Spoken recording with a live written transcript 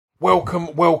Welcome.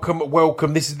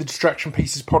 This is the Distraction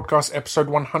Pieces podcast, episode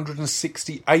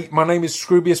 168. My name is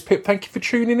Scroobius Pip. Thank you for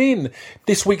tuning in.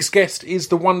 This week's guest is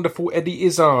the wonderful Eddie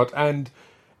Izzard, and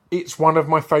it's one of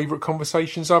my favourite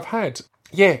conversations I've had.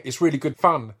 Yeah, it's really good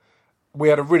fun. We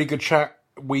had a really good chat.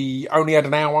 We only had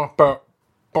an hour, but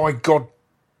by God,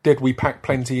 did we pack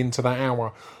plenty into that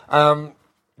hour.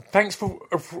 Thanks for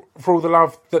all the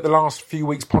love that the last few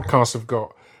weeks' podcasts have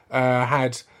got.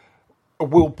 Had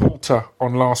Will Poulter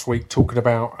on last week talking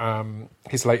about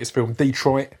his latest film,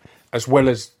 Detroit, as well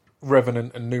as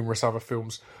Revenant and numerous other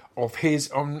films of his.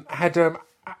 Had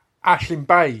Aisling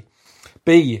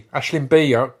Bea.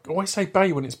 I always say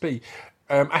Bay when it's B.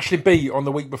 Aisling Bea on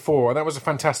the week before, and that was a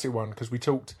fantastic one because we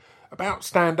talked about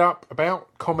stand-up,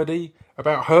 about comedy,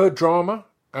 about her drama,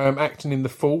 acting in The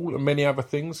Fall and many other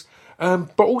things,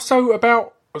 but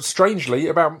also strangely,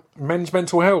 about men's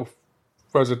mental health.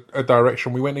 Was a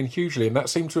direction we went in hugely, and that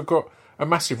seemed to have got a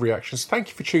massive reaction. So thank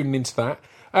you for tuning into that.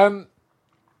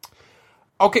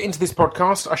 I'll get into this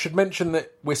podcast. I should mention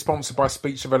that we're sponsored by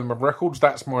Speech Development Records.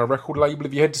 That's my record label.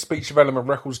 If you head to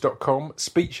speechdevelopmentrecords.com,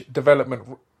 Speech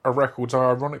Development Records, I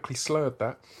ironically slurred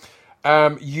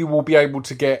that, you will be able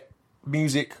to get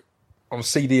music on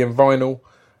CD and vinyl.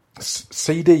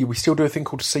 CD, we still do a thing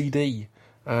called CD.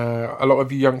 A lot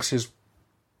of you youngsters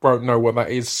won't know what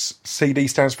that is. CD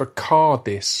stands for car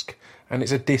disc, and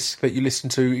it's a disc that you listen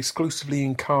to exclusively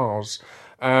in cars.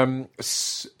 So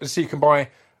you can buy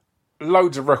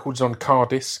loads of records on car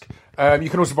disc. You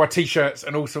can also buy t-shirts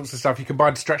and all sorts of stuff. You can buy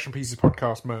Distraction Pieces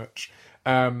podcast merch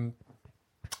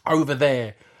over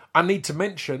there. I need to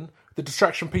mention the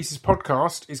Distraction Pieces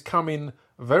podcast is coming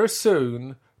very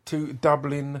soon to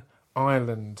Dublin,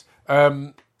 Ireland,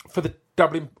 for the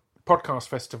Dublin Podcast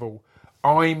Festival.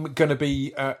 I'm going to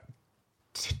be at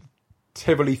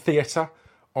Tivoli Theatre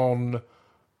on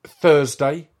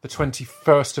Thursday, the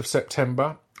 21st of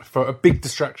September, for a big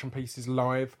Distraction Pieces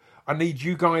live. I need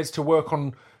you guys to work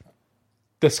on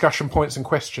discussion points and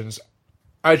questions.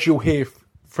 As you'll hear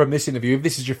from this interview, if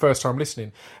this is your first time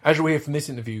listening, as you'll hear from this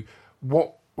interview,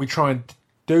 what we try and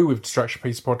do with Distraction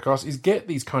Pieces podcast is get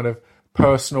these kind of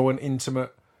personal and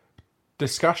intimate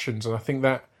discussions, and I think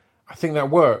that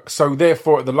works. So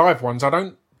therefore, at the live ones, I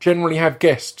don't generally have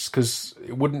guests because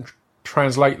it wouldn't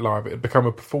translate live. It'd become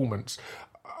a performance.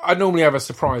 I normally have a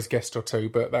surprise guest or two,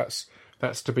 but that's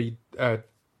to be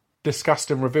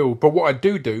discussed and revealed. But what I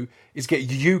do is get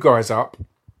you guys up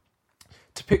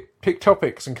to pick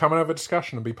topics and come and have a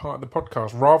discussion and be part of the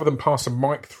podcast. Rather than pass a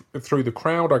mic through the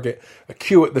crowd, I get a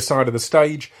queue at the side of the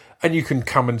stage, and you can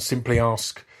come and simply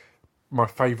ask my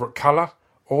favourite colour,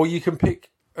 or you can pick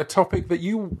a topic that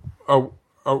you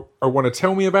want to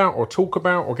tell me about or talk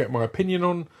about or get my opinion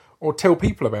on or tell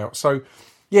people about. So,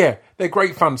 yeah, they're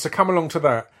great fun. So come along to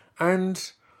that.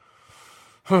 And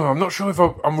I'm not sure if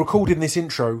I'm recording this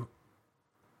intro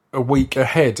a week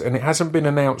ahead, and it hasn't been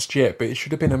announced yet, but it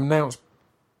should have been announced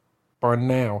by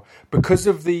now. Because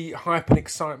of the hype and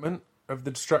excitement of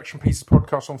the Distraction Pieces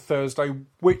podcast on Thursday,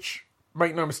 which,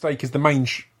 make no mistake, is the main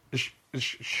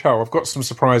show. I've got some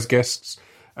surprise guests.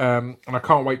 And I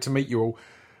can't wait to meet you all.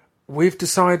 We've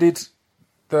decided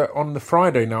that on the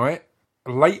Friday night,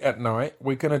 late at night,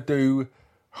 we're going to do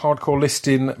Hardcore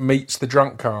Listing meets the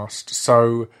Drunk Cast.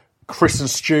 So Chris and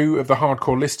Stu of the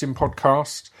Hardcore Listing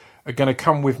podcast are going to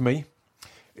come with me.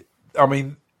 I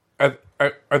mean,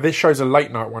 this show's a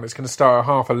late night one. It's going to start at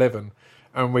 11:30,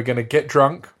 and we're going to get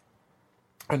drunk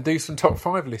and do some top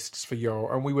 5 lists for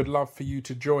y'all. And we would love for you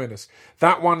to join us.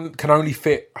 That one can only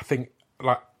fit, I think,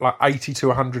 like 80 to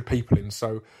 100 people in,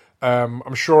 so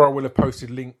I'm sure I will have posted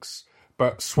links,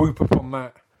 but swoop upon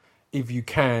that if you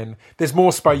can. There's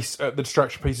more space at the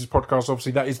Distraction Pieces podcast.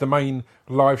 Obviously, that is the main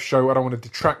live show. I don't want to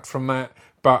detract from that,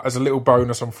 but as a little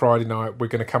bonus on Friday night, we're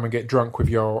going to come and get drunk with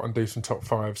y'all and do some top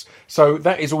 5s. So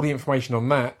that is all the information on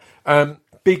that.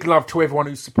 Big love to everyone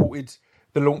who supported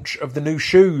the launch of the new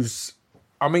shoes.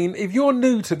 I mean, if you're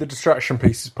new to the Distraction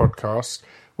Pieces podcast,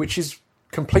 which is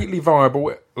completely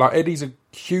viable, like Eddie's a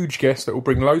huge guest that will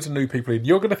bring loads of new people in,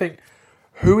 you're going to think,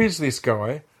 who is this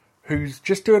guy who's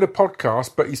just doing a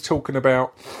podcast, but he's talking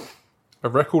about a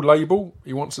record label?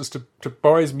 He wants us to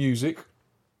buy his music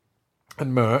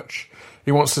and merch.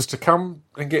 He wants us to come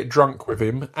and get drunk with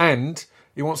him, and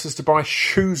he wants us to buy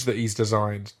shoes that he's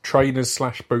designed, trainers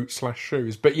 / boots /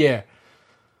 shoes. But yeah,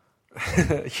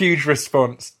 huge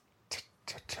response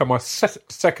to my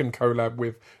second collab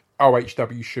with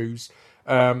OHW Shoes.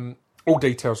 All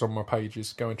details on my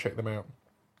pages. Go and check them out.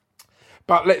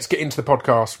 But let's get into the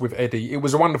podcast with Eddie. It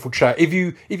was a wonderful chat. If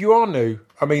you are new,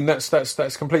 I mean,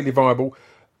 that's completely viable.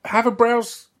 Have a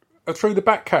browse through the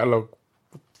back catalogue.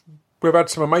 we've had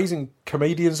some amazing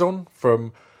comedians on,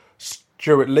 from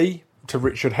Stuart Lee to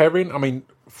Richard Herring. I mean,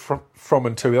 from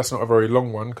and to, that's not a very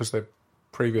long one because they're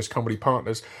previous comedy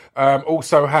partners.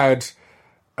 Also had,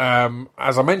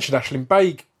 as I mentioned,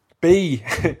 Aisling B,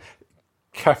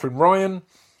 Catherine Ryan,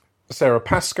 Sarah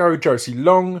Pascoe, Josie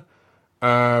Long,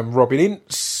 Robin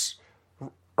Ince,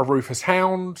 a Rufus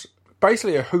Hound,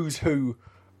 basically a who's who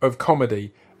of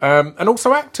comedy. And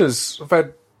also actors. I've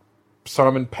had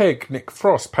Simon Pegg, Nick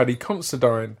Frost, Paddy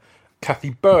Considine, Kathy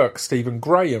Burke, Stephen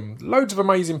Graham, loads of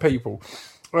amazing people.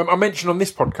 I mentioned on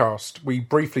this podcast, we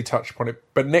briefly touched upon it,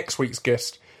 but next week's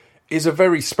guest is a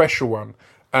very special one.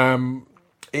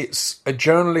 It's a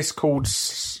journalist called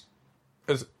Sued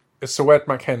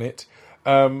McKennett,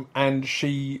 and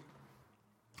she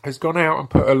has gone out and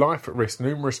put her life at risk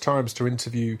numerous times to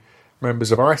interview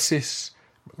members of ISIS,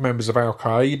 members of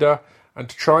Al-Qaeda, and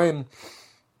to try and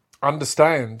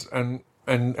understand and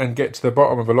get to the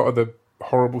bottom of a lot of the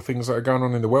horrible things that are going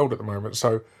on in the world at the moment.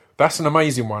 So that's an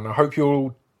amazing one. I hope you'll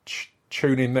all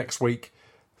tune in next week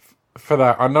for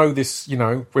that. I know this,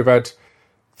 we've had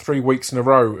 3 weeks in a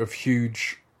row of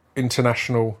huge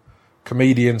international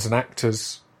comedians and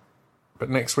actors, but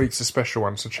next week's a special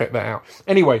one, so check that out.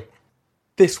 Anyway,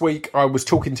 this week I was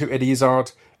talking to Eddie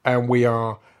Izzard, and we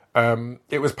are,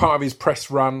 it was part of his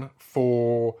press run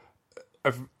for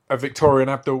a Victoria and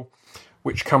Abdul,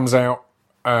 which comes out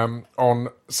on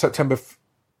September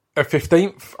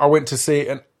 15th. I went to see it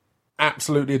and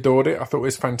absolutely adored it. I thought it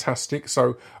was fantastic,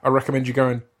 so I recommend you go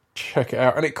and check it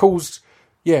out. And it caused,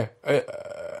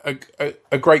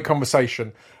 a great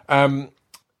conversation. I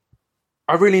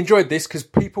really enjoyed this because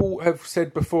people have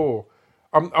said before,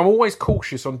 I'm always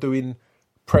cautious on doing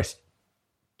press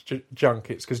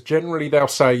junkets because generally they'll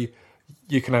say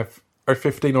you can have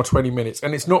 15 or 20 minutes,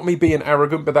 and it's not me being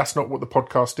arrogant, but that's not what the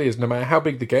podcast is. No matter how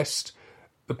big the guest,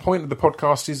 the point of the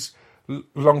podcast is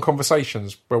long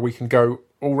conversations where we can go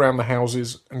all around the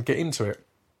houses and get into it.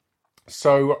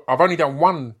 So I've only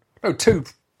done two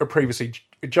previously,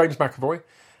 James McAvoy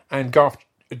and Garth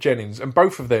Jennings, and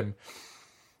both of them,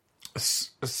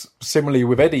 similarly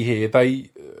with Eddie here,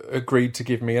 they agreed to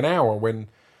give me an hour when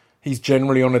he's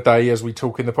generally on a day, as we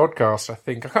talk in the podcast, I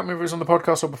can't remember if it was on the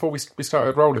podcast or before we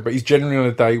started rolling, but he's generally on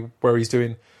a day where he's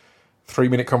doing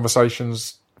 3-minute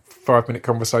conversations, 5-minute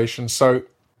conversations. So,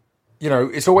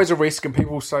 it's always a risk, and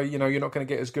people say, you're not going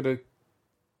to get as good a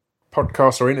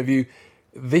podcast or interview.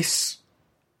 This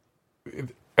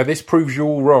proves you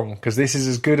all wrong, because this is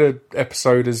as good an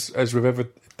episode as we've ever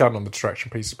done on the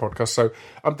Distraction Pieces podcast. So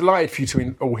I'm delighted for you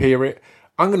to all hear it.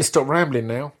 I'm going to stop rambling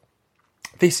now.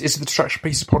 This is the Distraction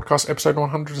Pieces podcast, episode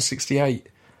 168,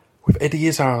 with Eddie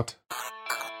Izzard.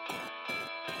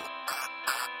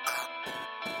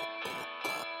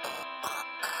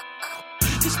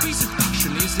 This piece of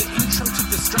fiction is the intro to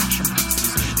Distraction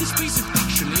Pieces. This piece of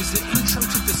fiction is the intro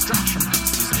to Distraction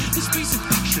Pieces. This piece of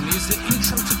fiction is the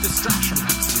intro to Distraction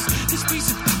Pieces. This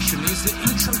piece of fiction is the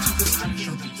intro to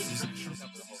Distraction Pieces.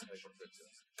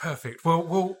 Perfect.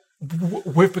 Well,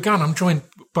 we've begun. I'm joined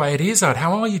by Eddie Izzard.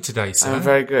 How are you today, sir? I'm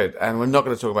very good. And we're not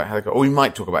going to talk about helicopters. Or we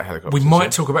might talk about helicopters. We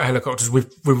might talk about helicopters. We've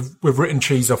written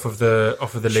cheese off of the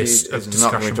list of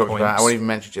discussion points. I won't even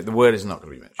mention it. The word is not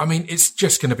going to be mentioned. I mean, it's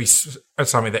just going to be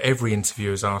something that every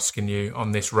interviewer is asking you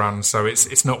on this run, so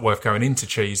it's not worth going into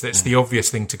cheese. That's the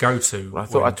obvious thing to go to. Well, I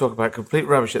thought I'd talk about complete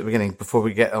rubbish at the beginning before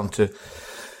we get on to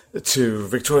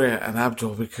Victoria and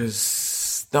Abdul, because...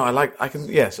 No,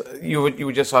 yes. You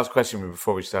would just ask questions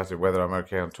before we started whether I'm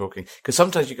okay on talking. Because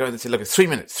sometimes you go in and say, look, it's 3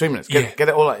 minutes. Get it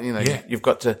all out. You've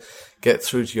got to get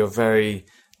through to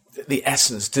the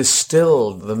essence,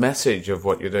 distill the message of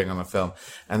what you're doing on a film.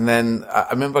 And then I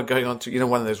remember going on to,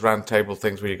 one of those round table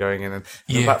things where you're going in and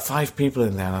there were about 5 people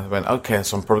in there. And I went, okay,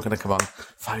 so I'm probably going to come on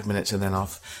 5 minutes and then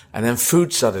off. And then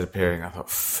food started appearing. I thought,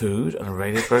 food on a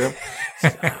radio program?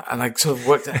 And I sort of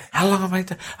worked out, how long am I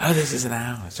doing? Oh, this is an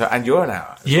hour. So, and you're an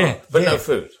hour. But no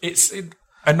food.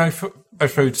 No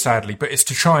food, sadly, but it's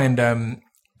to try and,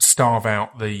 starve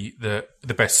out the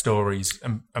best stories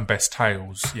and best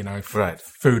tales, Right.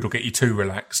 Food will get you too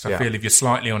relaxed. I feel if you're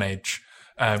slightly on edge,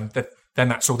 then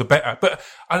that's all the better. But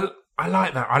I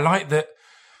like that. I like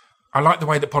the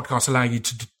way that podcasts allow you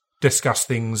to discuss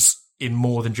things in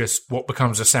more than just what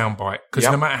becomes a soundbite. Because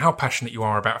no matter how passionate you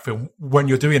are about a film, when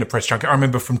you're doing a press junket, I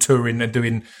remember from touring and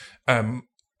doing a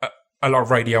lot of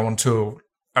radio on tour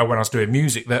when I was doing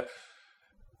music, that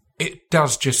it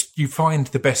does just, you find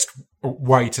the best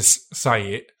way to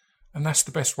say it And that's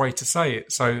the best way to say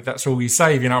it. So that's all you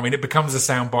say, you know what I mean? It becomes a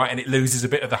soundbite and it loses a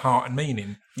bit of the heart and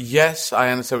meaning. Yes, I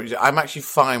understand what you're saying. I'm actually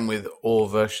fine with all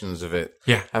versions of it.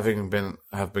 Yeah. Having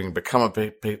become a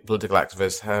political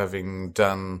activist, having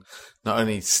done not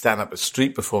only stand-up but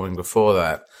street performing before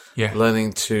that, Yeah.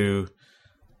 learning to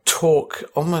talk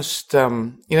almost,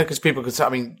 because people could say, I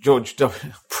mean, George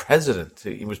W. President,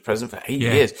 he was president for 8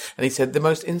 years, and he said the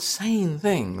most insane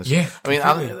things. Yeah. I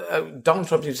mean, Donald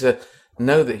Trump used to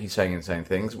know that he's saying insane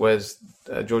things, whereas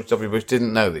George W. Bush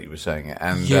didn't know that he was saying it.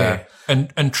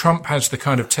 And and Trump has the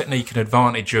kind of technique and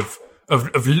advantage of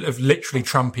literally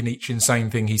trumping each insane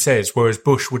thing he says, whereas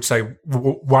Bush would say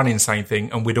one insane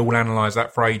thing, and we'd all analyse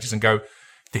that for ages and go,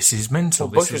 "This is mental."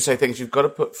 Well, Bush would say things. You've got to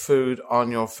put food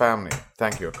on your family.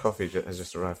 Thank you. A coffee has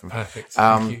just arrived from. Perfect.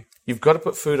 Thank you. You've got to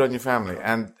put food on your family,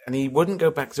 and he wouldn't go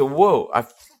back to whoa.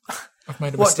 I've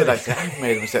made a what mistake. did I say? I've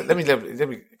made a mistake. Let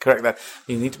me correct that.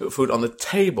 You need to put food on the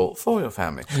table for your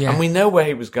family. Yeah. And we know where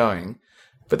he was going,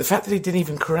 but the fact that he didn't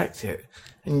even correct it,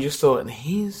 and you just thought, and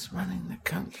he's running the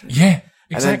country. Yeah,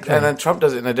 exactly. And then Trump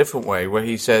does it in a different way, where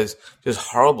he says just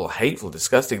horrible, hateful,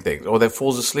 disgusting things, or then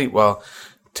falls asleep while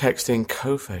texting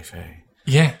Kofefe.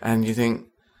 Yeah. And you think,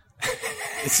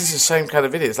 this is the same kind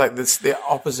of idiot. It's like this, the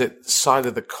opposite side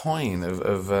of the coin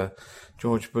of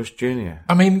George Bush Jr.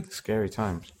 I mean, Scary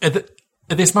times.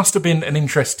 This must have been an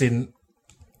interesting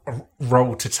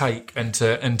role to take and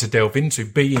to delve into,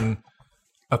 being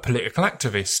a political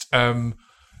activist,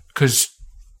 because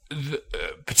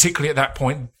particularly at that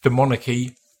point, the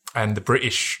monarchy and the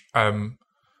British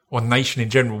or nation in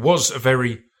general was a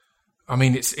very, I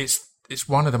mean, it's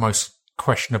one of the most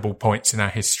questionable points in our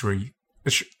history.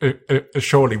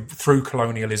 Surely through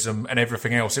colonialism and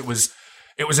everything else, it was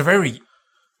a very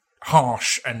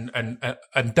harsh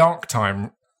and dark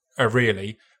time,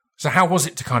 really. So how was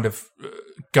it to kind of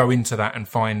go into that and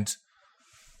find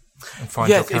your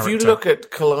Yes, character? if you look at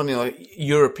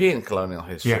European colonial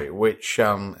history, which,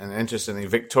 and interestingly,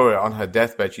 Victoria on her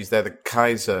deathbed, she's there, the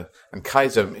Kaiser, and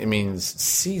Kaiser means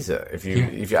Caesar.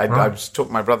 I was talking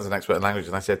to my brother's an expert in language,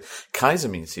 and I said Kaiser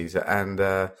means Caesar,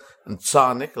 and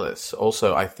Tsar Nicholas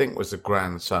also, I think, was the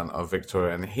grandson of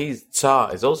Victoria, and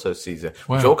Tsar is also Caesar,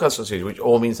 which all comes from Caesar, which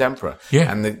all means emperor.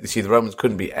 Yeah. And the Romans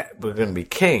couldn't be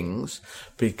kings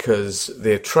because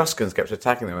the Etruscans kept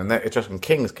attacking them, and the Etruscan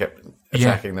kings kept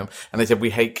attacking them, and they said,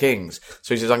 we hate kings.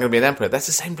 So he says, I'm going to be an emperor. That's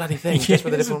the same bloody thing, just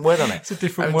with a different word on it. It's a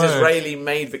different word. Disraeli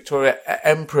made Victoria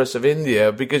Empress of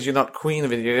India because you're not Queen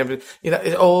of India. You know,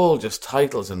 it's all just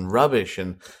titles and rubbish.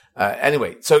 And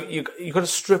anyway, so you got to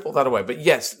strip all that away. But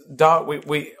yes,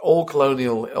 we all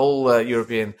colonial, all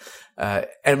European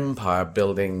empire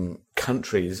building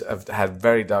countries have had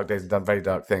very dark days and done very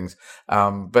dark things.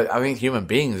 But I think human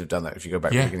beings have done that if you go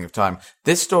back to the beginning of time.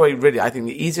 This story really, I think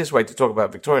the easiest way to talk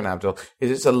about Victoria and Abdul is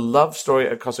it's a love story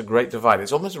across a great divide.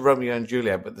 It's almost a Romeo and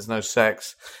Juliet, but there's no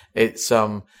sex. It's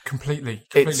completely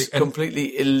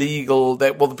illegal.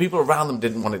 The people around them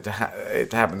didn't want it to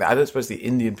happen. I don't suppose the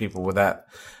Indian people were that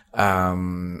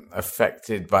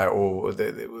affected by, or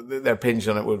their opinions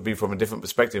on it would be from a different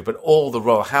perspective, but all the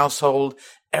royal household,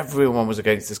 everyone was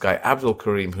against this guy, Abdul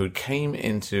Karim, who came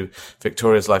into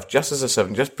Victoria's life just as a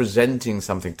servant, just presenting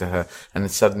something to her, and then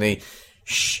suddenly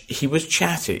he was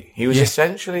chatty. He was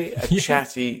essentially a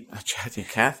chatty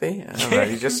Cathy. I don't know.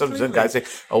 He's just some guy saying,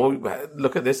 "Oh,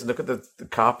 look at this, and look at the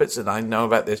carpets, and I know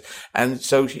about this." And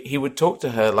so he would talk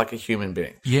to her like a human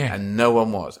being. Yeah. And no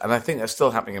one was. And I think that's still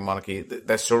happening in monarchy.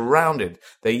 They're surrounded.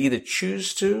 They either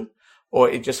choose to, or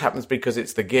it just happens because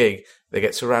it's the gig. They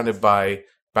get surrounded by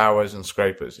bowers and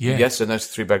scrapers. Yeah. Yes, sir, no,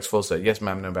 3 bags full, sir. Yes,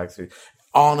 ma'am, no bags.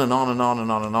 On and on and on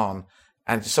and on and on.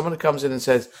 And someone who comes in and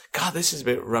says, God, this is a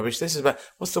bit rubbish. This is about,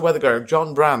 what's the weather going?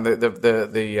 John Brown,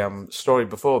 the story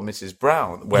before Mrs.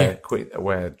 Brown, where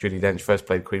Judi Dench first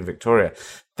played Queen Victoria,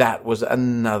 that was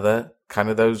another kind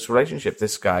of those relationships.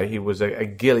 This guy, he was a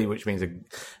gilly, which means a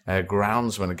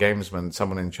groundsman, a gamesman,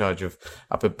 someone in charge of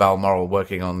up at Balmoral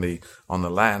working on the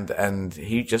land. And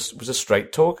he just was a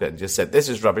straight talker and just said, this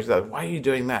is rubbish. Like, why are you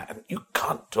doing that? And you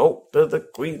can't talk to the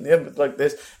Queen like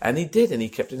this. And he did, and he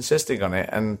kept insisting on it.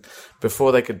 And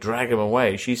before they could drag him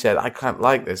away, she said, I can't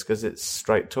like this because it's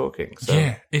straight talking. So.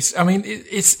 Yeah, it's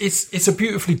a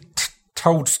beautifully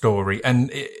told story, and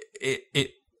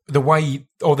it the way,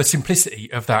 or the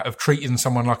simplicity of that, of treating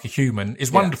someone like a human,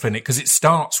 is wonderful in it, because it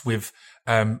starts with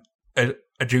a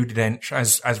Judi Dench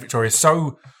as Victoria,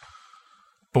 so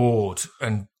bored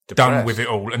and done with it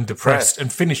all, and depressed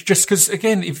and finished. Just because,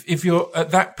 again, if you're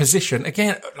at that position,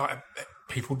 again, like,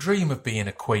 people dream of being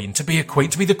a queen, to be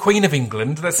the Queen of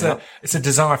England. That's it's a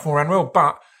desire for and well.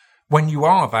 But when you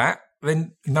are that,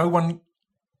 then no one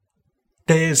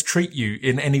dares treat you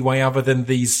in any way other than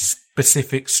these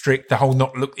specific, strict, the whole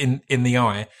not look in the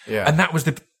eye. Yeah. And that was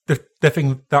the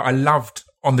thing that I loved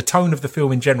on the tone of the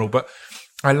film in general. But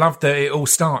I loved that it all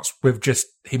starts with just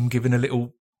him giving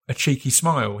a cheeky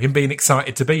smile, him being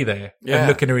excited to be there and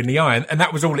looking her in the eye. And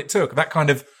that was all it took. That kind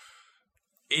of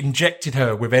injected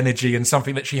her with energy and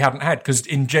something that she hadn't had. Because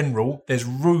in general, there's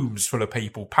rooms full of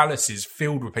people, palaces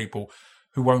filled with people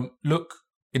who won't look,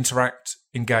 interact,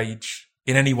 engage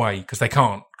in any way because they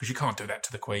can't, because you can't do that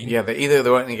to the Queen. Yeah, they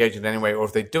won't engage in any way, or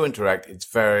if they do interact, it's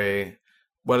very...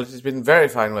 Well, it has been very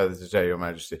fine weather today, Your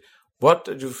Majesty. What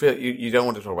do you feel? You don't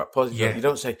want to talk about politics. Yeah. You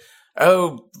don't say,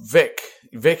 oh,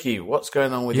 Vicky, what's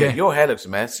going on with you? Your hair looks a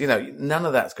mess. None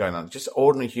of that's going on. Just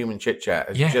ordinary human chit-chat.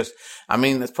 It's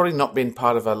it's probably not been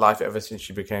part of her life ever since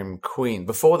she became Queen.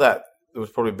 Before that, there was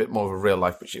probably a bit more of a real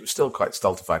life, but she was still quite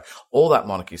stultified. All that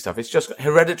monarchy stuff, it's just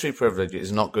hereditary privilege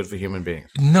is not good for human beings.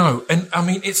 No, and I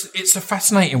mean it's a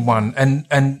fascinating one,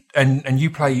 and you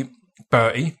play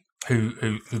Bertie,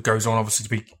 who goes on obviously to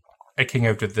be a King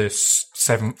Edward the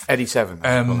Seventh, Eddie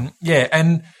Seven. Yeah,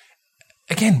 and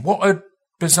again, what a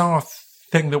bizarre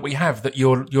thing that we have, that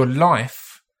your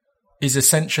life is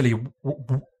essentially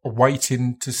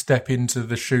waiting to step into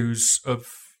the shoes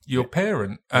of your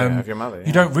parent. Of your mother. Yeah.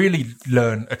 You don't really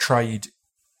learn a trade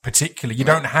particularly. You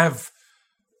don't have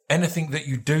anything that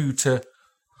you do to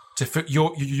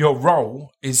your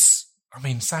role is, I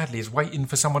mean, sadly, is waiting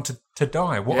for someone to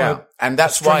die. And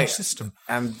that's why system.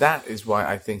 And that is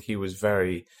why I think he was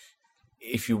very...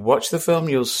 If you watch the film,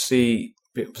 you'll see...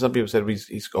 Some people said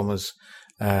he's almost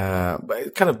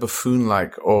kind of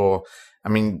buffoon-like, or... I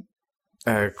mean...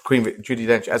 Judi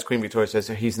Dench, as Queen Victoria says,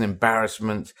 he's an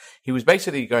embarrassment. He was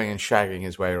basically going and shagging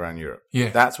his way around Europe. Yeah.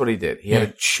 That's what he did. He had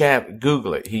a chair,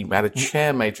 Google it, he had a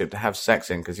chair made for him to have sex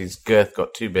in because his girth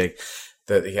got too big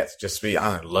that he had to just be,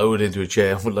 lowered into a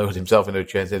chair, lowered himself into a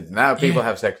chair and said, now people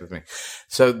have sex with me.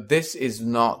 So this is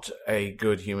not a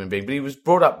good human being, but he was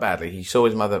brought up badly. He saw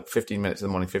his mother 15 minutes in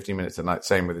the morning, 15 minutes at night,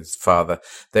 same with his father.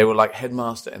 They were like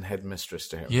headmaster and headmistress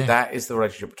to him. Yeah. That is the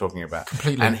relationship we're talking about.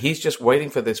 Completely. And he's just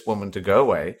waiting for this woman to go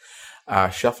away,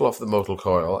 shuffle off the mortal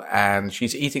coil, and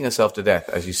she's eating herself to death,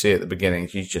 as you see at the beginning.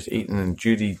 She's just eaten, and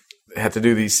Judy had to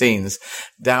do these scenes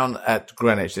down at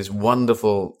Greenwich, this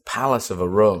wonderful palace of a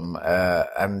room,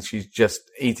 and she's just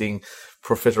eating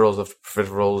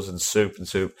profiteroles and soup,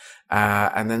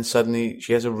 and then suddenly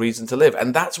she has a reason to live,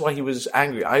 and that's why he was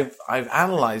angry. I've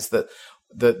analysed that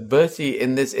Bertie,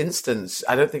 in this instance,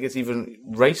 I don't think it's even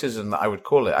racism that I would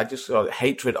call it. I just got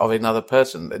hatred of another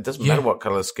person. It doesn't matter what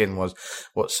colour the skin was,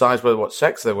 what size, what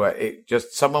sex they were. It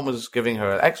just, someone was giving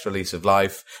her an extra lease of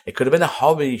life. It could have been a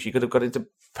hobby. She could have got into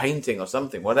painting or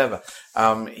something, whatever.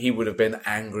 He would have been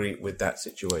angry with that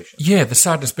situation. Yeah, the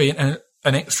sadness being an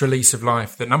extra lease of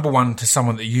life, that number one, to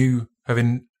someone that you have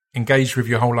engaged with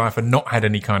your whole life and not had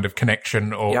any kind of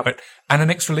connection, and an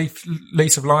extra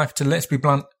lease of life to, let's be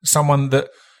blunt, someone that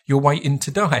you're waiting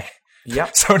to die.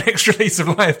 Yep. So an extra lease of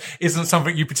life isn't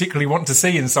something you particularly want to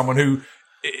see in someone who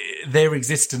their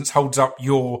existence holds up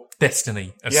your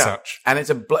destiny as such. And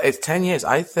it's 10 years.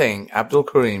 I think Abdul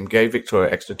Karim gave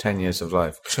Victoria extra 10 years of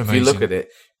life. It's amazing. If you look at it,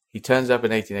 he turns up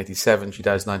in 1887, she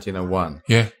dies 1901.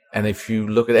 Yeah. And if you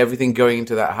look at everything going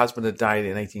into that, her husband had died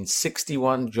in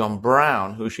 1861. John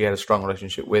Brown, who she had a strong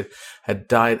relationship with, had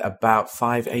died about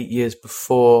 8 years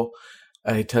before.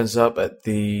 He turns up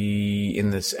in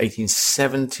this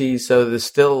 1870s. So there's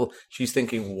still, she's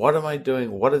thinking, what am I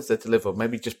doing? What is there to live for?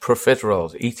 Maybe just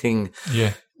profiteroles, eating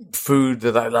food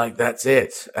that I like. That's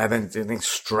it. And then getting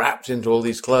strapped into all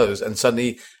these clothes, and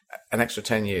suddenly an extra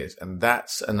 10 years. And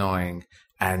that's annoying.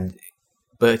 And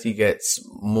Bertie gets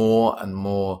more and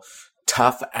more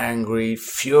tough, angry,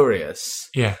 furious.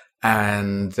 Yeah.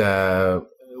 And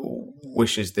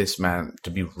wishes this man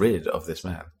to be rid of this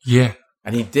man. Yeah.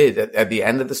 And he did at the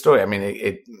end of the story. I mean,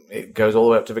 it goes all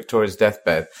the way up to Victoria's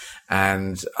deathbed.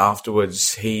 And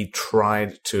afterwards, he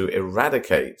tried to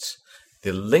eradicate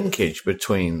the linkage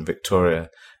between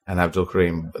Victoria and Abdul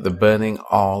Karim, the burning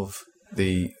of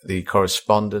the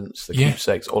correspondence, the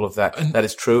keepsakes, all of that. And that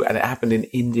is true. And it happened in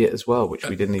India as well, which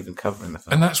we didn't even cover in the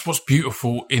film. And that's what's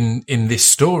beautiful in this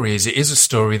story, is it is a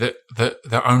story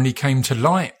that only came to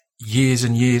light years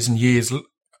and years and years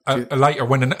later,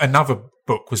 when another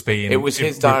book was being... It was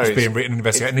his diaries. Was being written and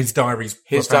investigated, and his diaries...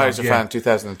 His diaries were found in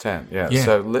 2010, yeah.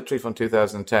 So literally from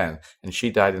 2010, and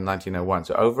she died in 1901.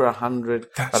 So over 100...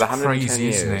 That's about 110 crazy,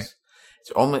 years. isn't it?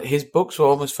 It's almost, his books were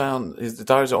almost found... The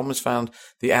diaries are almost found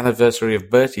the anniversary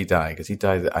of Bertie dying, because he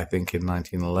died, I think, in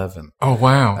 1911. Oh,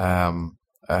 wow.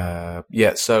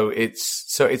 So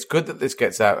it's good that this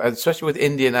gets out, especially with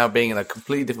India now being in a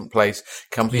completely different place.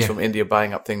 Companies from India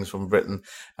buying up things from Britain.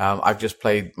 I've just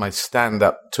played my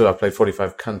stand-up tour. I've played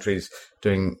 45 countries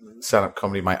doing stand-up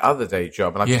comedy, my other day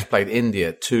job, and I've just played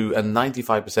India to a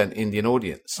 95% Indian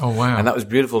audience. Oh wow! And that was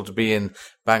beautiful to be in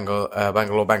Bangalore,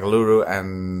 Bengaluru,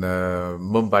 and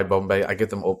Mumbai, Bombay. I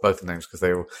give them both the names because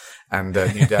they were, and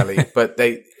New Delhi. But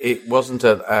it wasn't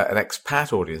an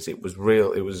expat audience. It was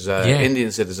real. It was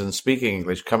Indian citizens speaking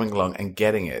English, coming along and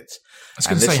getting it. I was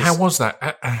going to say, how was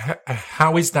that?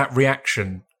 How is that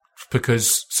reaction?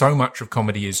 Because so much of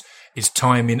comedy is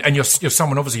timing, and you're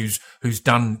someone obviously who's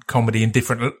done comedy in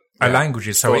different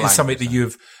languages, so it is something that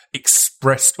you've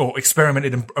expressed or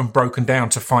experimented and broken down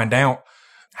to find out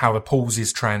how the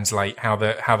pauses translate, how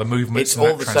the movements. It's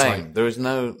all the translate. same. There is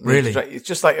no really. It's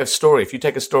just like a story. If you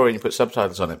take a story and you put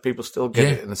subtitles on it, people still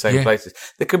get it in the same places.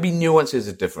 There could be nuances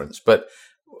of difference, but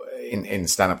in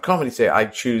stand-up comedy, say I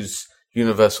choose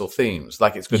universal themes.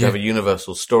 Like it's good to have a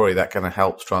universal story that kind of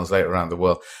helps translate around the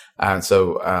world. And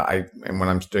so, when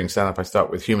I'm doing stand-up, I start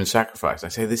with human sacrifice. I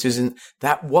say,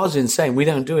 that was insane. We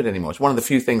don't do it anymore. It's one of the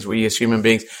few things we as human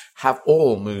beings have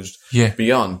all moved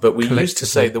beyond. But we used to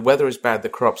say the weather is bad, the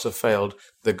crops have failed,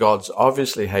 the gods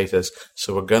obviously hate us,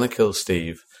 so we're going to kill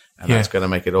Steve. And that's going to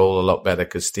make it all a lot better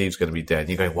because Steve's going to be dead. And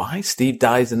you go, why? Steve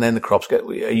dies and then the crops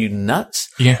are you nuts?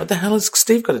 Yeah. What the hell has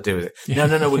Steve got to do with it? Yeah.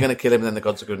 No, we're going to kill him and then the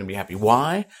gods are going to be happy.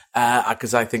 Why?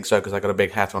 Because I think so, because I got a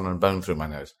big hat on and a bone through my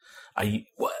nose. Are you,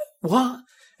 what?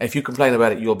 If you complain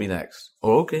about it, you'll be next.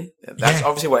 Oh, okay. That's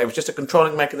obviously what, it was just a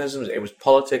controlling mechanism. It was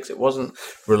politics. It wasn't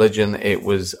religion. It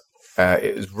was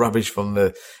rubbish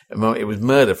it was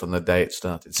murder from the day it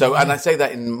started. So, and I say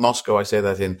that in Moscow, I say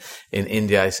that in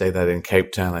India, I say that in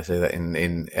Cape Town, I say that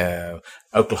in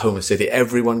Oklahoma City.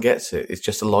 Everyone gets it. It's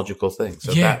just a logical thing.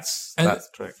 So that's the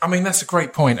trick. I mean, that's a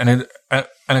great point and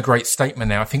a great statement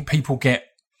now. I think people get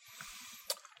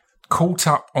caught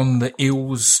up on the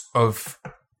ills of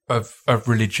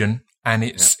religion, and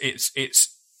it's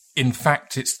in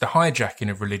fact, it's the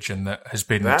hijacking of religion that has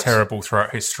been terrible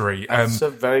throughout history. That's a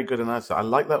very good analysis. I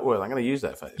like that word. I'm going to use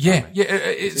that for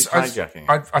it's hijacking.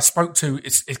 I spoke to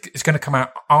it's going to come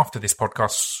out after this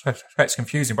podcast. That's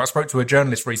confusing, but I spoke to a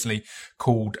journalist recently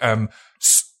called Aswad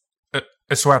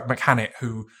Makhanit,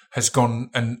 who has gone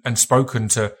and spoken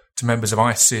to members of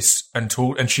ISIS and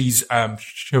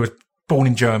she was born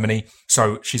in Germany,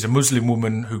 so she's a Muslim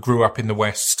woman who grew up in the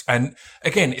West. And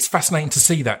again, it's fascinating to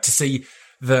see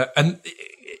and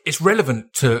it's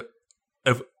relevant to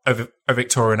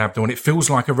Victoria and Abdul, and it feels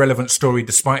like a relevant story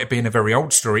despite it being a very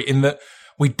old story, in that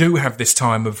we do have this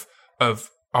time of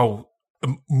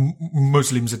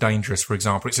Muslims are dangerous, for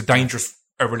example. It's a dangerous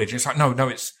religion. It's like, no,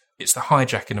 it's the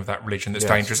hijacking of that religion that's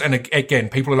dangerous. And again,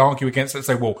 people will argue against it and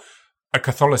say, well,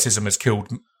 Catholicism has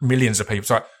killed millions of people.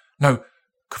 It's like, no,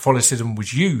 Catholicism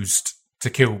was used to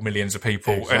kill millions of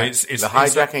people. Exactly. And it's the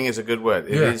hijacking is a good word.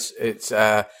 It's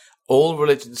all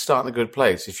religions start in a good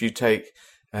place. If you take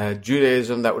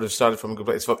Judaism, that would have started from a good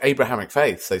place. From Abrahamic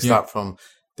faiths, they start from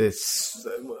this.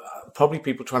 Probably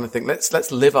people trying to think,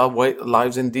 let's live our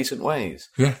lives in decent ways.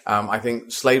 Yeah. I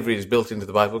think slavery is built into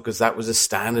the Bible because that was a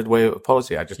standard way of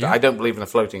policy. I don't believe in a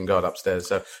floating God upstairs,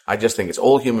 so I just think it's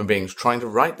all human beings trying to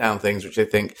write down things which they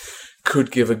think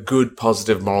could give a good,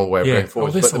 positive moral way of going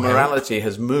forward. But the morality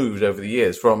has moved over the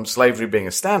years from slavery being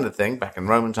a standard thing back in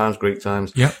Roman times, Greek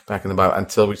times, back in the Bible,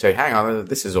 until we say, hang on,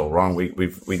 this is all wrong.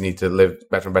 We need to live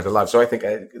better and better lives. So I think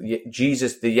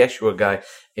Jesus, the Yeshua guy,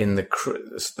 in the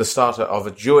starter of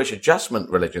a Jewish adjustment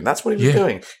religion, that's what he was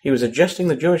doing. He was adjusting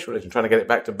the Jewish religion, trying to get it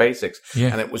back to basics. Yeah.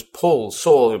 And it was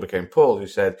Saul, who became Paul, who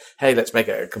said, hey, let's make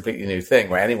it a completely new thing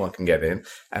where anyone can get in.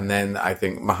 And then I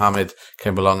think Muhammad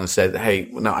came along and said, hey,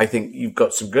 no, I think you've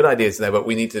got some good ideas there, but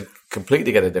we need to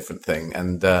completely get a different thing.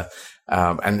 And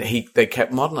they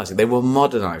kept modernizing. They were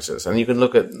modernizers. And you can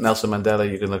look at Nelson Mandela,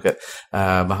 you can look at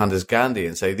Mohandas Gandhi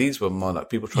and say these were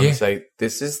people trying to say,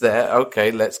 this is there.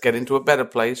 Okay, let's get into a better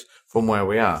place from where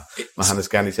we are. Mohandas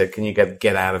Gandhi said, can you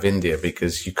get out of India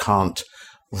because you can't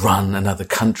run another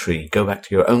country. Go back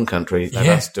to your own country. Let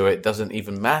us do it. Doesn't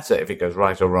even matter if it goes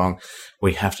right or wrong.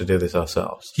 We have to do this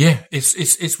ourselves. Yeah,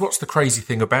 it's what's the crazy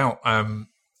thing about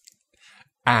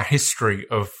our history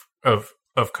of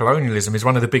colonialism is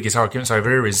one of the biggest arguments over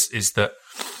here is that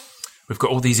we've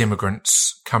got all these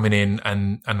immigrants coming in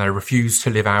and they refuse to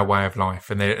live our way of life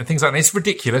and things like that. It's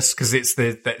ridiculous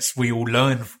because we all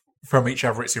learn from each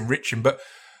other. It's enriching, but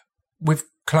with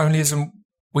colonialism,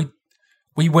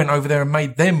 we went over there and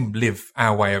made them live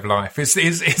our way of life.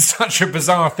 It's such a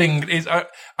bizarre thing.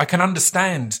 I can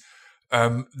understand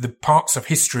the parts of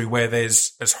history where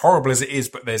there's, as horrible as it is,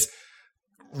 but there's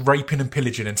raping and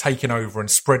pillaging and taking over and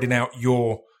spreading out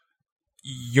your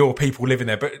people living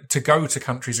there, but to go to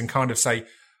countries and kind of say,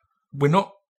 we're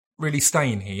not really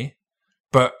staying here,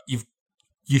 but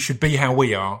you should be how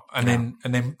we are, and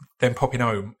then popping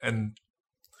home, and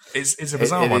it's a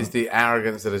bizarre one. It is the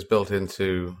arrogance that is built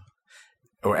into,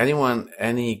 or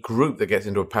any group that gets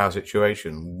into a power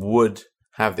situation would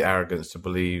have the arrogance to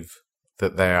believe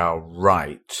that they are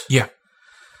right. Yeah.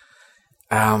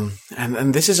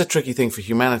 And this is a tricky thing for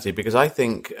humanity, because I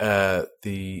think part of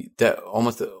the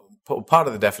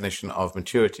definition of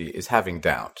maturity is having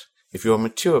doubt. If you're a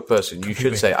mature person, you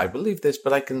should say, I believe this,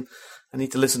 but I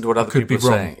need to listen to what other people are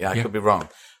saying. Yeah, I could be wrong.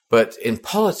 But in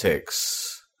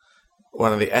politics,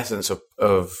 one of the essence of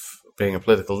being a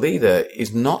political leader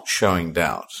is not showing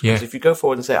doubt. Because if you go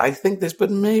forward and say, I think this,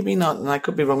 but maybe not, and I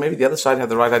could be wrong, maybe the other side have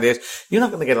the right ideas, you're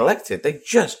not going to get elected.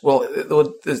 There's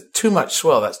too much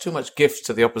swell. That's too much gift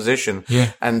to the opposition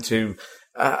and to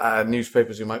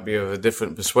newspapers who might be of a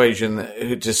different persuasion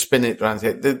who just spin it around.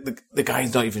 The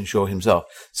guy's not even sure himself.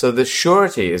 So the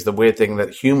surety is the weird thing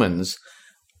that humans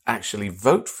actually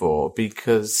vote for,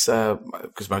 because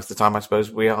most of the time, I suppose,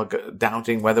 we are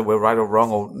doubting whether we're right or wrong,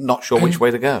 or not sure which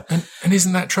way to go. And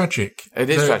isn't that tragic?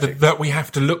 It is tragic that we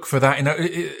have to look for that.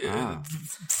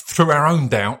 Through our own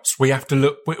doubts, we have to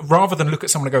look, rather than look at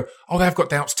someone and go, "Oh, they've got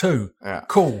doubts too." Yeah.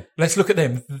 Cool. Let's look at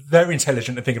them. They're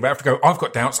intelligent and think about it. I have to go, "I've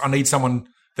got doubts. I need someone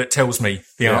that tells me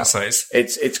the answer."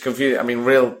 It's confusing. I mean,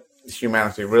 real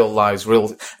humanity, real lives,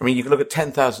 you can look at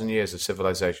 10,000 years of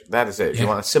civilization. That is it. If you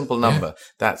want a simple number,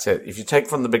 that's it. If you take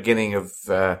from the beginning of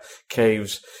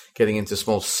caves, getting into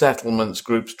small settlements,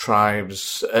 groups,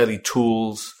 tribes, early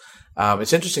tools.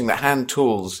 It's interesting that hand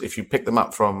tools, if you pick them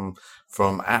up from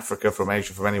Africa, from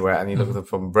Asia, from anywhere, and you look at them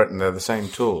from Britain, they're the same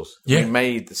tools. We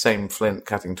made the same flint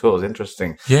cutting tools.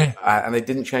 Interesting. And they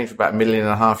didn't change for about 1.5 million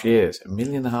years. 1.5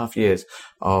 million years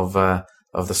of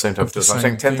the same type of tools. I'm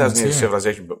saying 10,000 years of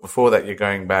civilization, but before that, you're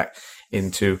going back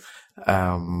into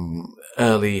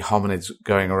early hominids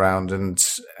going around, and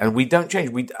we don't change.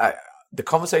 The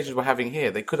conversations we're having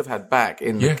here, they could have had back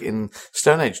in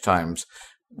Stone Age times,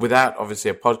 without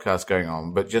obviously a podcast going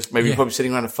on, but just maybe probably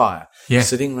sitting around a fire,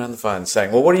 sitting around the fire and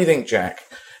saying, "Well, what do you think, Jack?"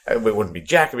 It wouldn't be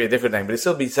Jack; it'd be a different name, but it'd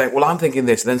still be saying, "Well, I'm thinking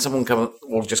this," and then someone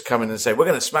will just come in and say, "We're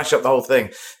going to smash up the whole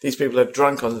thing. These people are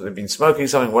drunk, or they've been smoking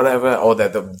something, whatever, or they're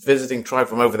the visiting tribe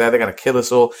from over there. They're going to kill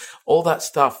us all." All that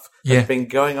stuff has been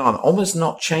going on, almost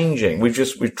not changing.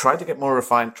 We've tried to get more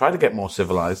refined, tried to get more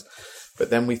civilized, but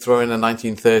then we throw in the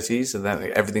 1930s, and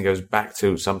then everything goes back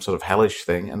to some sort of hellish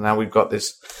thing, and now we've got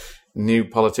this new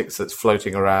politics that's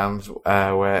floating around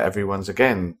where everyone's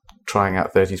again trying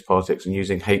out 30s politics and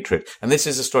using hatred. And this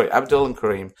is a story. Abdul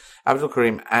Karim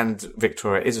and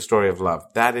Victoria is a story of love.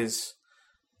 That is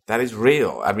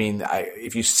real. I mean,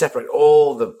 if you separate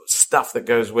all the stuff that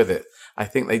goes with it, I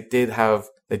think they did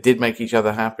make each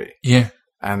other happy. Yeah.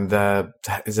 And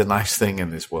that is a nice thing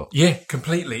in this world. Yeah,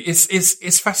 completely.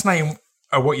 It's fascinating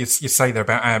what you say there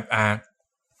about I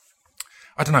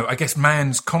don't know, I guess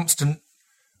man's constant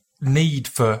need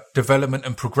for development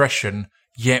and progression,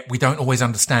 yet we don't always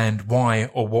understand why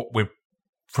or what we're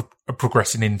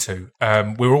progressing into.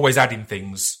 We're always adding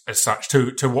things as such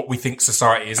to what we think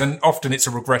society is, and often it's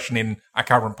a regression in our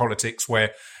current politics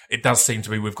where it does seem to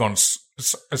be we've gone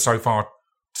so far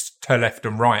to left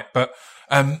and right. But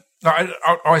I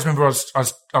always remember I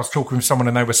was talking with someone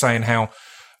and they were saying how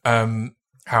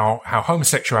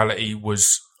homosexuality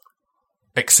was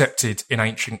accepted in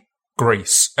ancient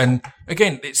Greece, and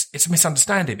again, it's a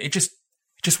misunderstanding. It just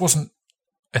wasn't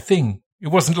a thing. It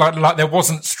wasn't like there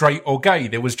wasn't straight or gay.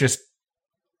 There was just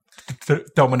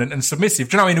dominant and submissive.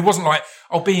 Do you know what I mean? It wasn't like,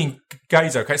 being gay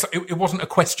is okay. So it wasn't a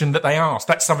question that they asked.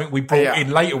 That's something we brought in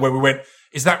later, where we went,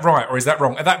 is that right or is that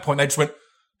wrong? At that point, they just went,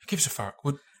 who gives a fuck?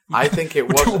 I think it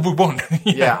was what we want.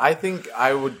 Yeah, I think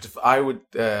I would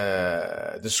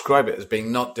describe it as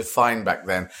being not defined back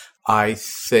then. I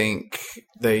think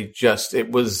it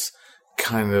was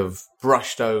kind of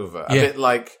brushed over, a bit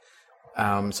like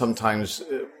sometimes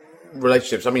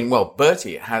relationships. I mean,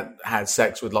 Bertie had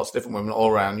sex with lots of different women all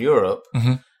around Europe,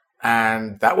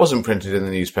 and that wasn't printed in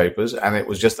the newspapers, and it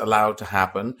was just allowed to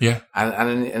happen. Yeah,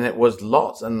 and it was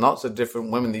lots and lots of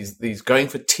different women. These going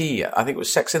for tea. I think it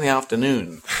was sex in the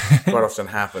afternoon quite often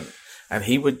happened, and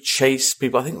he would chase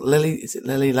people. I think Lily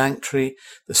Langtry.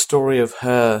 The story of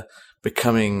her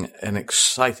becoming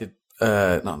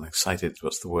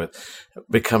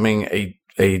becoming a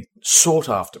a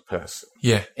sought-after person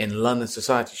Yeah. in London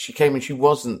society. She came and she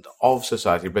wasn't of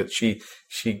society, but she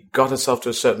got herself to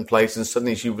a certain place, and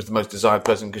suddenly she was the most desired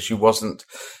person because she wasn't.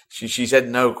 She said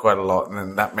no quite a lot, and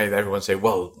then that made everyone say,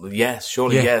 "Well, yes,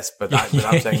 surely yes," but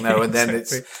I'm saying no, and then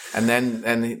exactly.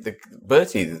 the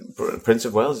Bertie, the Prince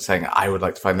of Wales, is saying, "I would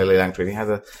like to find Lily Langtry."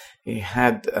 He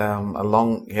had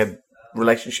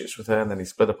relationships with her, and then he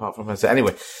split apart from her. So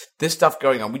anyway, this stuff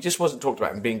going on, we just wasn't talked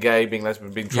about. And being gay, being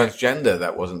lesbian, being transgender,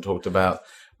 that wasn't talked about.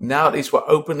 Now at least we're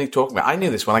openly talking about. I knew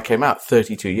this when I came out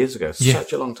 32 years ago.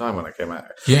 Such a long time when I came out.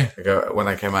 When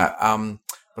I came out.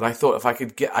 But I thought if I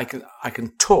could I can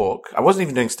talk. I wasn't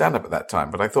even doing stand-up at that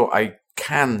time, but I thought I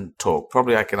can talk.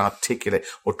 Probably I can articulate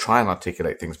or try and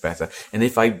articulate things better. And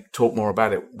if I talk more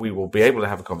about it, we will be able to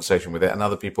have a conversation with it, and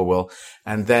other people will.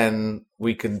 And then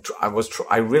we can.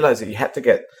 I realized that you had to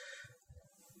get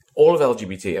all of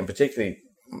LGBT and particularly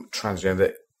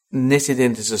transgender knitted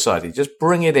into society. Just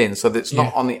bring it in so that it's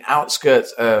not on the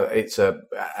outskirts. It's an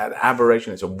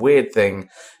aberration. It's a weird thing.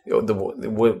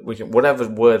 Whatever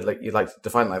word you like to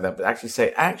define like that, but actually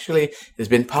say, it's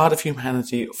been part of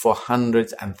humanity for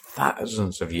hundreds and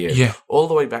thousands of years, all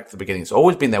the way back to the beginning. It's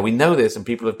always been there. We know this, and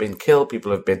people have been killed.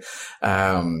 People have been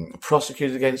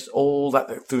prosecuted against all that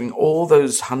during all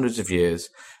those hundreds of years.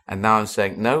 And now I'm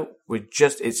saying, no,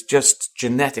 it's just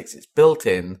genetics. It's built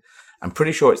in. I'm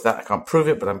pretty sure it's that. I can't prove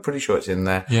it, but I'm pretty sure it's in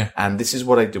there. Yeah. And this is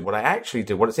what I do. What I actually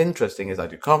do, what's interesting is I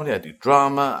do comedy, I do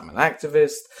drama, I'm an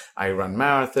activist, I run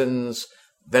marathons.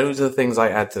 Those are the things I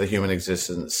add to the human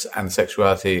existence, and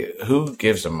sexuality. Who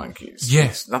gives a monkeys?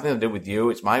 Yes. It's nothing to do with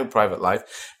you. It's my private life.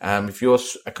 If you're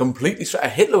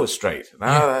Hitler was straight.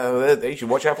 They should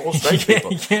watch out for all straight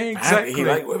people. Exactly.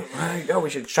 We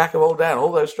should track them all down,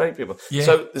 all those straight people. Yeah.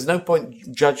 So there's no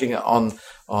point judging it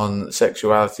on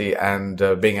sexuality and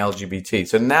being LGBT.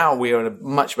 So now we are in a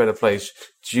much better place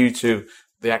due to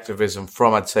the activism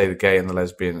from, I'd say, the gay and the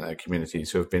lesbian communities,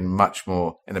 who have been much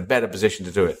more in a better position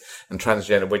to do it. And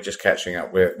transgender, we're just catching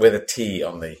up. We're the T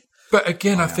on the. But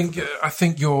again, I think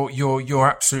you're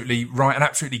absolutely right and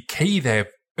absolutely key there.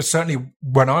 Certainly,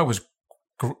 when I was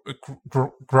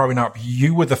growing up,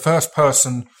 you were the first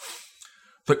person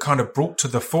that kind of brought to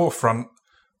the forefront,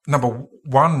 number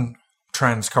one,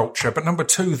 trans culture, but number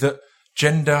two, that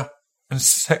gender and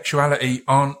sexuality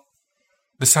aren't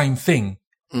the same thing.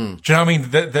 Do you know what I mean?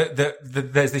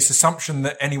 There's this assumption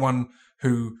that anyone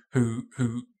who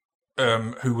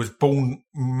was born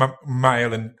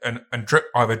male and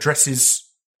either dresses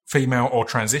female or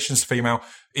transitions to female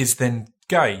is then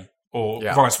gay, or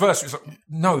vice versa. It's like,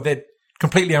 no, they're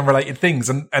completely unrelated things.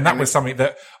 And that was something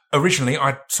that originally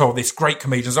I saw this great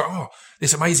comedian, like,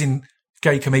 this amazing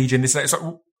gay comedian. It's like,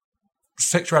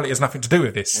 sexuality has nothing to do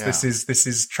with this. Yeah. This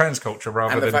is trans culture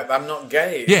rather than... And the fact that I'm not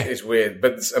gay is weird.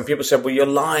 And people said, well, you're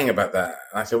lying about that.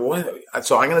 And I said, well,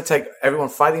 so I'm going to take everyone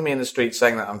fighting me in the street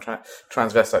saying that I'm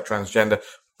transvestite, transgender,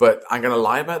 but I'm going to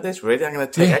lie about this? Really? I'm going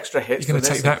to take extra hits? You're going to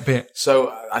take that bit? So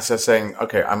I started saying,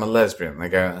 okay, I'm a lesbian. And they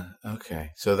go,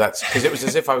 okay. So that's... Because it was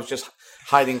as if I was just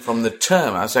hiding from the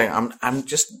term. I was saying,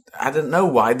 I don't know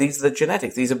why. These are the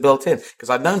genetics. These are built in. Because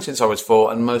I've known since I was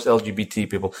 4, and most LGBT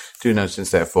people do know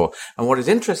since they're 4. And what is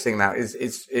interesting now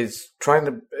is trying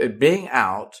to, being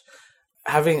out,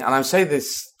 having, and I say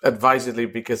this advisedly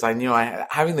because I knew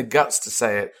having the guts to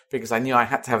say it, because I knew I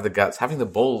had to have the guts, having the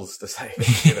balls to say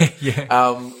it.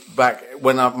 Back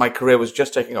when my career was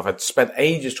just taking off, I'd spent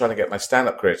ages trying to get my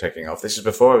stand-up career taking off. This is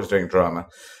before I was doing drama.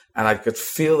 And I could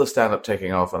feel the stand-up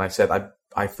taking off. And I said,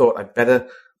 I thought I'd better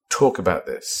talk about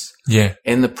this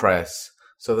in the press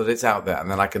so that it's out there,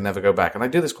 and then I can never go back. And I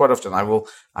do this quite often.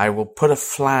 I will put a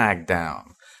flag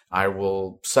down. I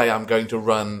will say I'm going to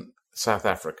run South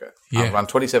Africa. I'll run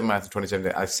 27 miles in 27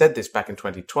 days. I said this back in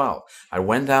 2012. I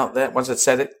went out there. Once I'd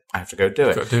said it, I have to go do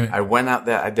it. I went out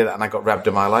there, I did it, and I got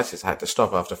rhabdomyolysis. I had to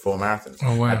stop after 4 marathons.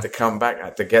 Oh, wow. I had to come back. I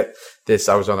had to get this.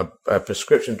 I was on a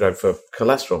prescription drug for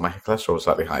cholesterol. My cholesterol was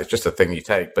slightly high. It's just a thing you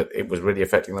take, but it was really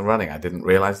affecting the running. I didn't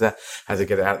realize that. I had to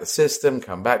get it out of the system,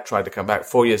 come back, tried to come back.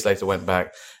 4 years later, went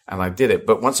back, and I did it.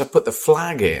 But once I put the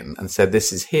flag in and said,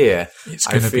 this is here,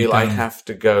 I feel I have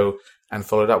to go and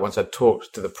follow it up. Once I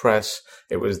talked to the press,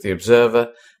 it was The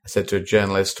Observer. I said to a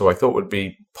journalist who I thought would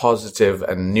be positive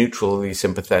and neutrally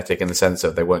sympathetic in the sense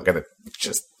that they weren't going to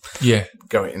just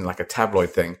go in like a tabloid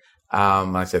thing.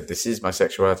 I said, this is my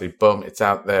sexuality. Boom, it's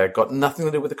out there. Got nothing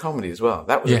to do with the comedy as well.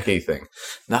 That was the key thing.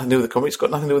 Nothing to do with the comedy. It's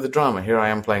got nothing to do with the drama. Here I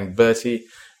am playing Bertie,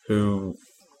 who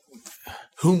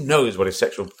knows what his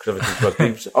sexual proclivity was.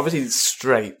 He was obviously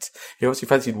straight. He obviously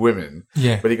fancied women.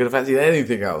 Yeah. But he could have fancied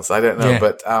anything else. I don't know. Yeah.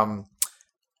 But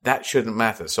that shouldn't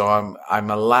matter. So I'm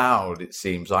allowed, it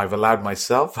seems, I've allowed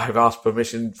myself, I've asked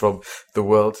permission from the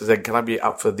world to say, can I be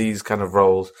up for these kind of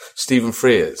roles? Stephen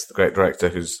Frears, the great director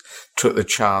who's took the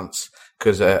chance,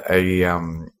 because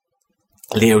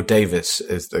Leo Davis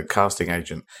is the casting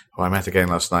agent who I met again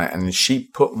last night, and she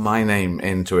put my name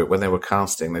into it when they were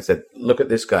casting. They said, look at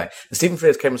this guy. And Stephen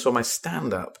Frears came and saw my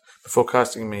stand-up before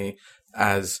casting me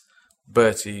as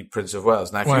Bertie, Prince of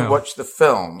Wales. Now, if you watch the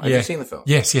film, have you seen the film?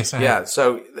 Yes, I have. Yeah,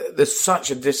 so there's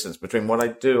such a distance between what I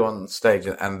do on stage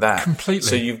and that. Completely.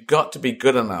 So you've got to be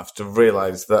good enough to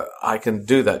realize that I can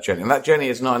do that journey. And that journey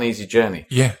is not an easy journey.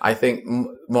 Yeah. I think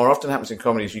more often happens in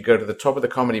comedy is you go to the top of the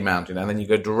comedy mountain and then you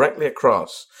go directly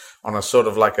across on a sort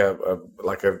of like a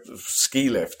ski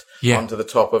lift onto the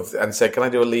top of, and say, can I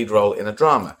do a lead role in a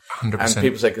drama? 100%. And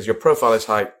people say, because your profile is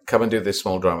high, come and do this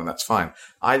small drama, and that's fine.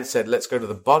 I said, let's go to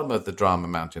the bottom of the drama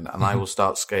mountain, and I will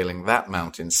start scaling that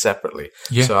mountain separately.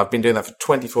 Yeah. So I've been doing that for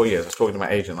 24 years. I was talking to my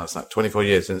agent last night, 24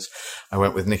 years since I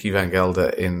went with Nikki Van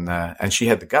Gelder and she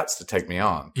had the guts to take me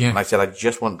on. Yeah. And I said, I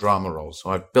just want drama roles.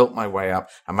 So I built my way up,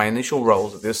 and my initial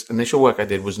roles, this initial work I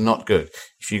did was not good.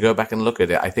 If you go back and look at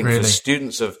it, I think for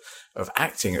students of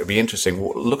acting, it would be interesting.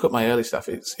 Look at my early stuff.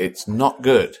 It's not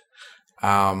good.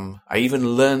 I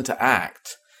even learned to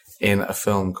act in a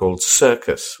film called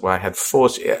Circus, where I had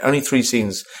only 3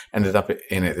 scenes ended up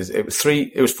in it.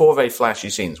 It was 4 very flashy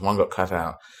scenes. One got cut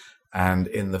out. And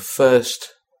in the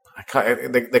first,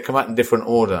 they come out in different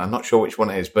order. I'm not sure which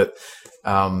one it is, but,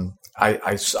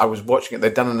 I was watching it.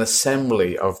 They'd done an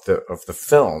assembly of the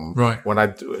film when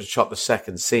I shot the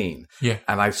second scene. Yeah.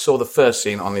 And I saw the first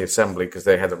scene on the assembly because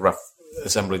they had a rough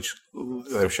assemblage.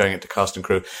 They were showing it to cast and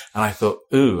crew. And I thought,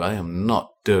 I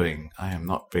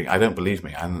don't believe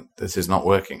me. This is not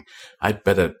working. I'd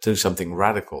better do something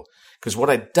radical. Because what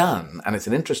I'd done, and it's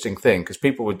an interesting thing, because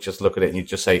people would just look at it and you'd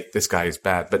just say, this guy is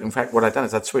bad. But in fact, what I'd done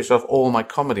is I'd switched off all my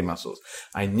comedy muscles.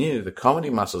 I knew the comedy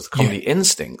muscles, the comedy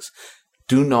instincts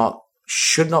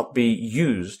should not be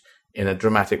used in a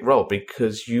dramatic role,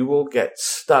 because you will get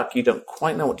stuck. You don't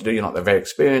quite know what to do. You're not that very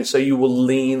experienced. So you will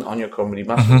lean on your comedy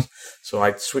muscles. So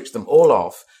I'd switched them all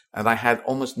off, and I had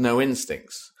almost no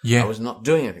instincts. Yeah. I was not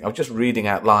doing anything. I was just reading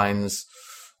out lines,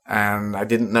 and I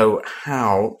didn't know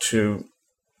how to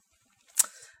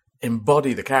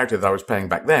embody the character that I was playing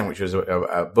back then, which was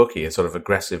a bookie, a sort of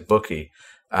aggressive bookie.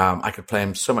 I could play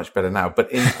him so much better now.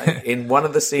 But in one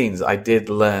of the scenes, I did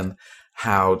learn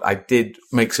how I did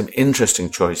make some interesting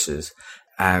choices,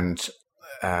 and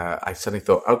I suddenly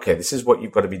thought, okay, this is what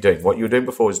you've got to be doing. What you were doing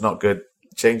before is not good.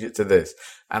 Change it to this.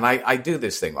 And I do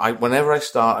this thing. Whenever I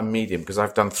start a medium, because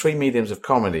I've done 3 mediums of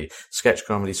comedy, sketch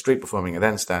comedy, street performing, and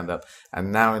then stand-up,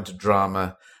 and now into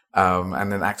drama,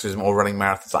 and then activism or running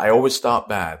marathons. I always start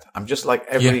bad. I'm just like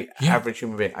every average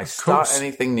human being. I start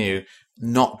anything new,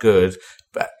 not good,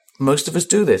 but most of us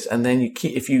do this. And then you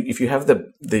keep, if you have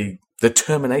the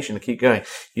determination to keep going,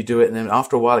 you do it, and then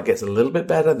after a while it gets a little bit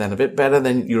better, then a bit better,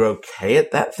 then you're okay at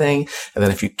that thing, and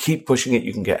then if you keep pushing it,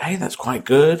 you can get, hey, that's quite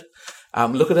good.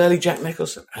 Look at early Jack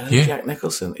Nicholson. Jack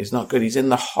Nicholson is not good. He's in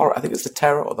the horror, I think it's the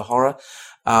Terror or the Horror,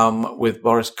 with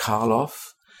Boris Karloff,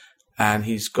 and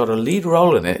he's got a lead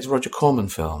role in it. It's a Roger Corman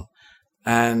film,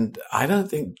 and I don't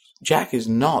think Jack is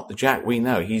not the Jack we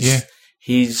know. He's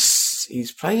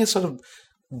playing a sort of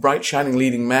bright, shining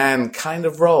leading man kind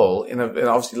of role in an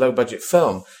obviously low budget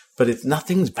film, but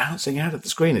nothing's bouncing out of the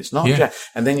screen. It's not Jack.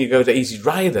 And then you go to Easy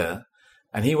Rider,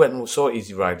 and he went and saw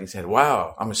Easy Rider. He said,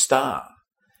 wow, I'm a star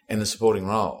in the supporting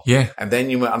role. Yeah. And then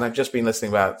and I've just been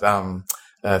listening about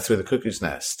Through the Cuckoo's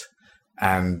Nest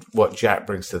and what Jack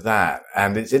brings to that.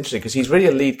 And it's interesting because he's really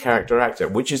a lead character actor,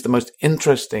 which is the most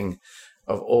interesting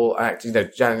of all actors. You know,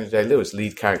 Daniel Day-Lewis,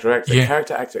 lead character actor. Yeah.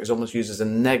 Character actor is almost used as a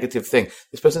negative thing.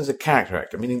 This person is a character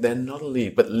actor, meaning they're not a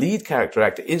lead. But lead character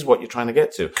actor is what you're trying to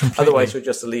get to. Completely. Otherwise, you're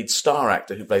just a lead star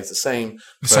actor who plays the same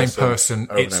person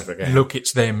over and over again. Look,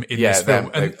 it's them in this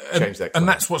film. And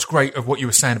that's what's great of what you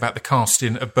were saying about the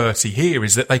casting of Bertie here,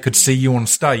 is that they could see you on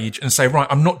stage and say, right,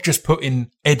 I'm not just putting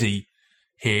Eddie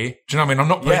here. Do you know what I mean? I'm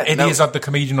not putting Eddie as the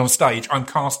comedian on stage. I'm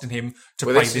casting him to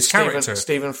play this character.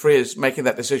 Stephen Frears making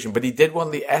that decision, but he did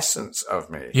want the essence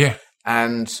of me. Yeah.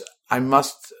 And I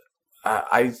must,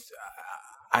 I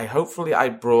hopefully I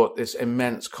brought this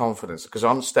immense confidence, because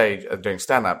on stage doing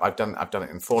stand-up, I've done it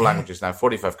in 4 languages now,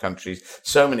 45 countries,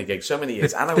 so many gigs, so many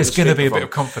years. There's going to be a bit of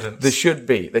confidence. There should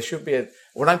be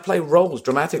when I play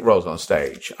dramatic roles on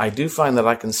stage, I do find that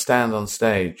I can stand on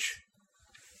stage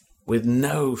with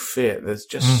no fear. There's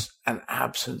just an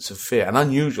absence of fear, an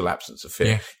unusual absence of fear.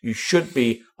 Yeah. You should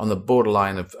be on the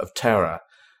borderline of terror.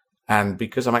 And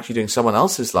because I'm actually doing someone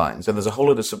else's lines and there's a whole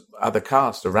lot of other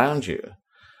cast around you,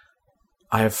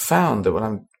 I have found that when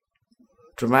I'm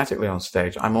dramatically on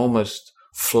stage, I'm almost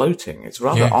floating. It's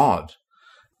rather odd.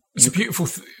 It's a beautiful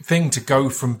thing to go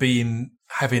from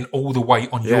having all the weight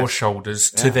on your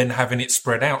shoulders to then having it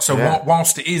spread out. So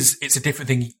whilst it's a different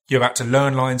thing, you're about to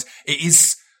learn lines, it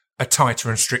is a tighter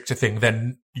and stricter thing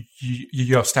than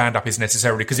your stand-up is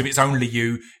necessarily, because if it's only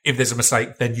you, if there's a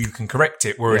mistake, then you can correct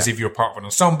it. Whereas if you're part of an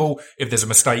ensemble, if there's a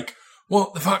mistake,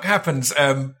 what the fuck happens?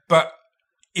 But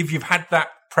if you've had that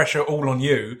pressure all on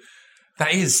you,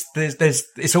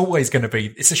 it's always going to be,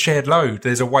 it's a shared load.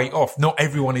 There's a weight off. Not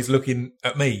everyone is looking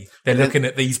at me. They're looking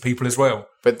at these people as well.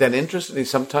 But then interestingly,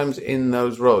 sometimes in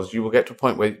those roles, you will get to a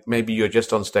point where maybe you're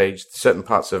just on stage, certain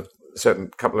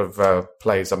couple of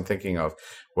plays I'm thinking of,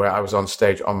 where I was on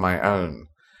stage on my own.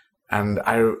 And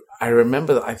I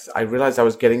remember that I realized I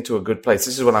was getting to a good place.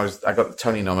 This is when I got the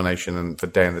Tony nomination for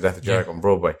Day and the Death of Jericho on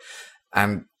Broadway.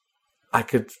 And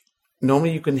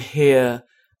normally you can hear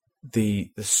the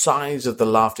size of the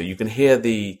laughter. You can hear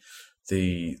the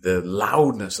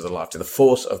loudness of the laughter, the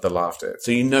force of the laughter.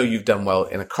 So you know you've done well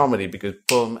in a comedy because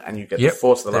boom, and you get the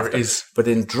force of the laughter. But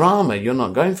in drama, you're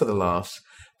not going for the laughs.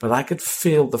 But I could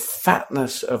feel the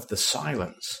fatness of the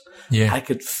silence. Yeah. I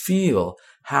could feel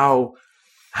how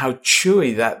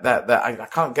chewy that I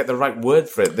can't get the right word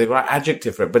for it, the right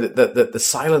adjective for it, but the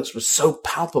silence was so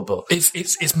palpable.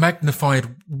 It's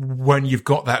magnified when you've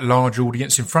got that large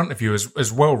audience in front of you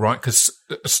as well, right? Because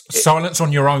silence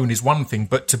on your own is one thing,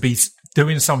 but to be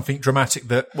doing something dramatic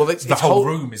the whole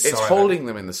room is silent. It's holding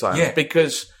them in the silence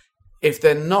because if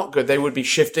they're not good, they would be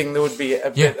shifting. There would be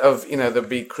a bit of, there'd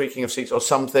be creaking of seats or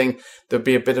something. There'd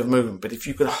be a bit of movement. But if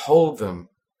you could hold them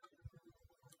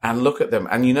and look at them,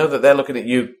 and you know that they're looking at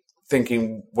you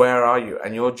thinking, where are you?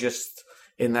 And you're just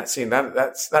in that scene.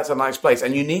 That's a nice place.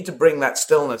 And you need to bring that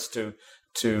stillness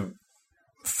to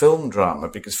film drama,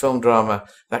 because film drama,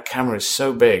 that camera is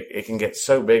so big. It can get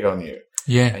so big on you.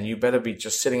 Yeah. And you better be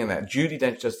just sitting in there. Judi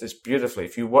Dench does this beautifully.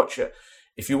 If you watch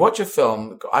a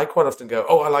film, I quite often go,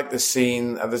 I like this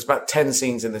scene. And there's about 10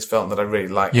 scenes in this film that I really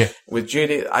like. Yeah. With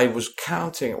Judi, I was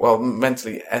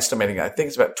mentally estimating it. I think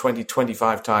it's about 20,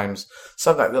 25 times.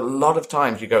 Something like that. A lot of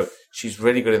times you go, she's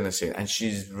really good in this scene. And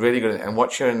she's really good and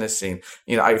watch her in this scene.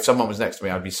 If someone was next to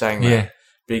me, I'd be saying that. Yeah.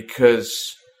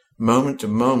 Because moment to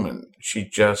moment, she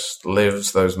just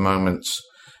lives those moments,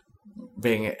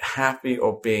 being happy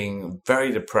or being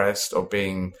very depressed or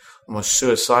being almost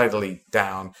suicidally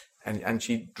down. And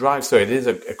she drives through. It is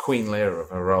a Queen Lear of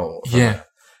her role. Yeah.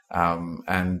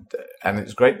 And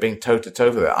it's great being toe to toe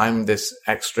with her. I'm this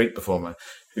ex-street performer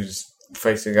who's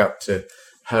facing up to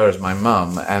her as my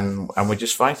mum, and we're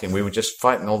just fighting. We were just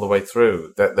fighting all the way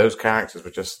through. Those characters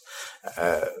were just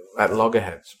at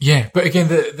loggerheads. Yeah, but again,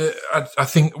 I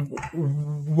think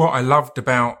what I loved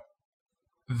about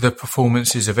the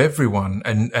performances of everyone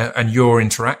and your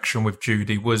interaction with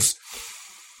Judi was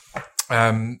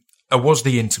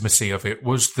the intimacy of it,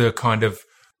 was the kind of,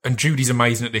 and Judi's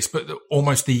amazing at this, but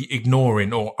almost the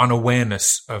ignoring or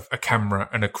unawareness of a camera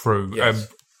and a crew. Yes.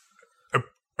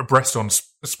 Bresson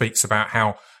speaks about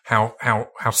how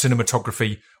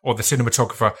cinematography, or the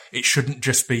cinematographer, it shouldn't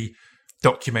just be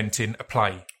documenting a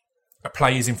play. A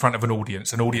play is in front of an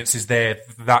audience is there.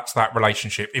 That's that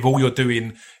relationship. If all you're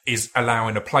doing is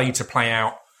allowing a play to play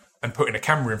out and putting a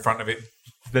camera in front of it,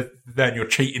 then you're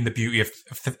cheating the beauty of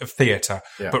theatre.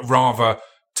 Yeah. But rather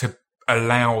to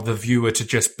allow the viewer to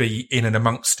just be in and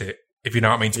amongst it, if you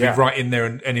know what I mean, to be right in there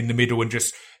and in the middle and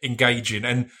just engaging.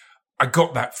 And I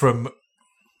got that from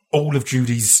all of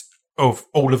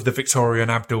the Victoria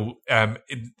and Abdul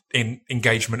in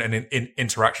engagement and in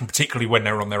interaction, particularly when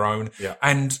they're on their own. Yeah.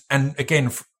 And again,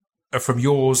 from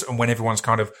yours, and when everyone's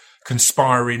kind of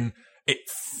conspiring, it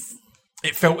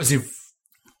felt as if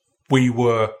we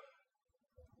were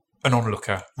an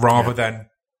onlooker rather than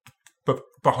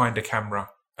behind a camera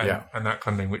and that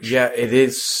kind of thing. Which it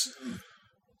is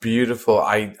beautiful.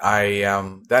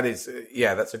 That's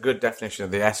a good definition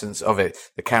of the essence of it.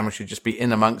 The camera should just be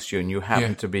in amongst you, and you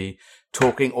happen to be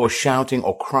talking or shouting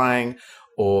or crying,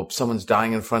 or someone's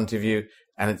dying in front of you,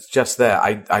 and it's just there.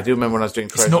 I do remember when I was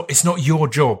doing It's not your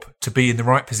job to be in the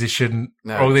right position,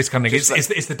 all this kind of thing.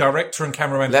 It's the director and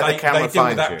cameraman. Let the camera they deal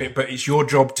find with that you. bit, but it's your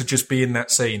job to just be in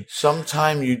that scene.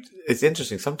 It's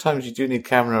interesting. Sometimes you do need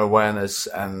camera awareness,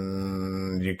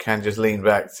 and you can just lean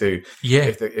back to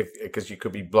because you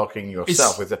could be blocking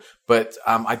yourself with it. But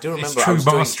I do remember it's true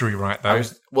mastery, right? Though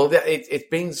it's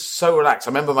been so relaxed.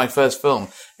 I remember my first film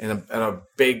in a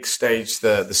big stage,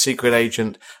 the Secret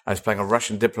Agent. I was playing a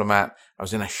Russian diplomat. I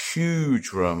was in a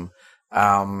huge room,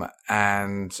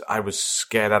 and I was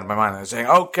scared out of my mind. I was saying,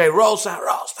 "Okay, roll sound,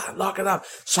 lock it up,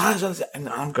 silence," and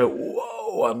I'm going, "Whoa."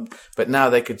 whoa. But now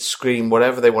they could scream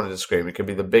whatever they wanted to scream. It could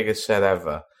be the biggest set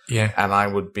ever. Yeah. And I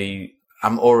will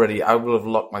have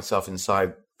locked myself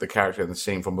inside the character in the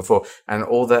scene from before. And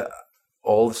all the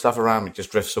stuff around me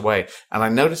just drifts away. And I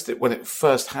noticed it when it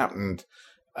first happened.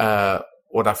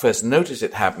 When I first noticed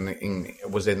it happening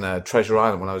was in Treasure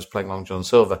Island when I was playing Long John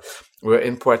Silver. We were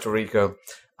in Puerto Rico.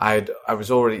 it was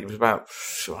about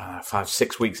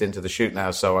 5-6 weeks into the shoot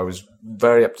now, so I was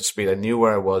very up to speed. I knew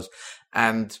where I was.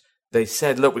 And they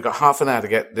said, look, we've got half an hour to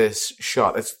get this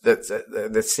shot.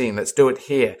 This scene. Let's do it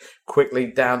here. Quickly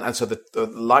down. And so the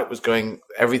light was going,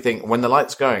 everything. When the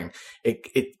light's going,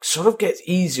 it sort of gets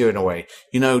easier in a way.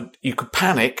 You know, you could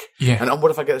panic. Yeah. And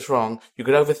what if I get this wrong? You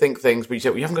could overthink things, but you say,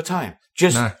 well, you haven't got time.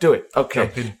 Just do it.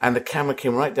 Okay. And the camera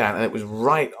came right down, and it was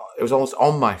almost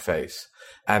on my face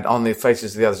and on the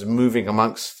faces of the others moving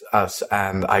amongst us.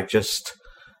 And I just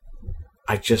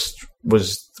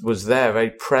was there, very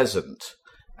present.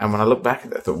 And when I look back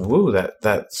at it, I thought, whoa,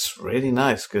 that's really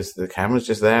nice, because the camera's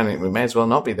just there, and it may as well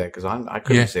not be there, because I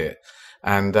couldn't see it.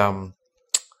 And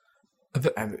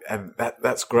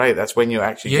that's great. That's when you're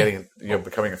actually you're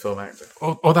becoming a film actor.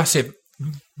 Oh, that's it.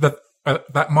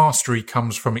 That mastery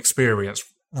comes from experience,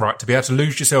 right? To be able to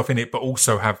lose yourself in it, but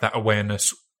also have that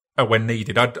awareness when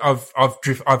needed. I've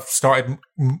started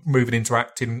moving into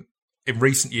acting in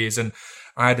recent years, and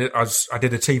I did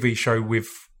a TV show with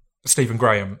Stephen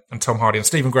Graham and Tom Hardy. And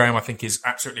Stephen Graham, I think, is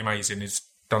absolutely amazing. He's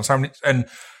done so many, and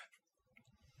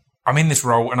I'm in this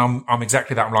role, and I'm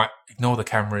exactly that. I'm like, ignore the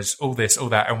cameras, all this, all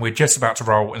that, and we're just about to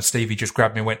roll, and Stevie just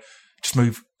grabbed me and went, just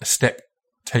move a step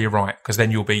to your right, because then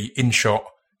you'll be in shot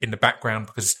in the background,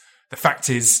 because the fact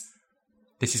is,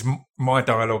 this is my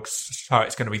dialogue, so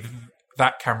it's going to be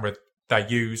that camera they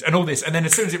use, and all this. And then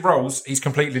as soon as it rolls, he's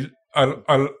completely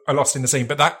lost in the scene.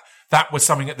 But that was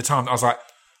something at the time that I was like,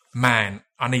 man,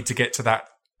 I need to get to that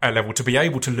level to be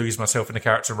able to lose myself in a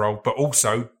character role, but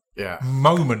also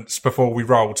moments before we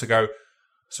roll to go,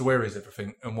 so where is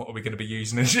everything, and what are we going to be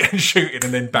using and shooting,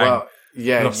 and then bang.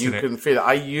 Well, you can feel it.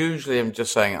 I usually am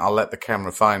just saying, I'll let the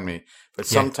camera find me, but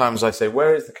sometimes I say,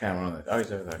 where is the camera? Oh,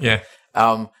 he's over there.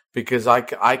 Yeah. Because I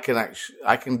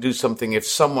can do something if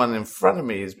someone in front of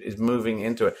me is moving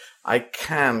into it. I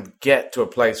can get to a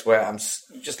place where I'm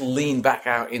just lean back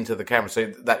out into the camera so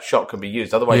that shot can be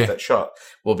used. Otherwise, that shot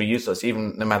will be useless,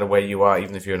 even no matter where you are,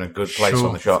 even if you're in a good place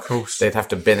on the shot. They'd have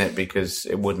to bin it because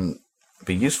it wouldn't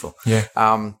be useful. Yeah.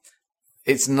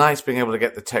 It's nice being able to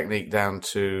get the technique down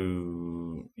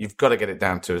to. You've got to get it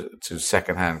down to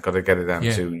second hand. Got to get it down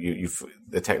to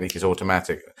the technique is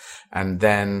automatic, and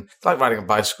then it's like riding a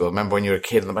bicycle. Remember when you were a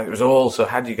kid? It was all so.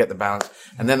 How do you get the balance?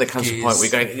 And then there comes a point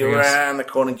where you're around the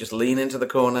corner, just lean into the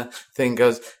corner. Thing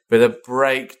goes, bit of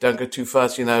brake. Don't go too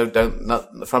fast. Not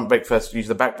the front brake first. Use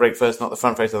the back brake first, not the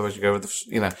front brake. Otherwise, you go with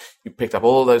the. You picked up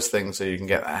all those things so you can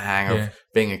get a hang of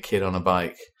being a kid on a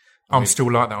bike. I'm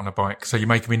still like that on a bike, so you're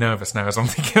making me nervous now as I'm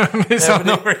thinking this. I'm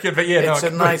not very good, but it's a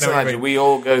nice analogy. We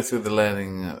all go through the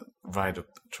learning to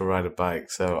ride a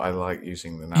bike, so I like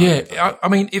using the analogy. Yeah, I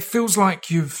mean, it feels like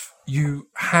you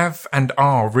have and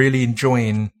are really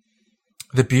enjoying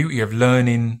the beauty of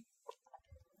learning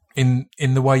in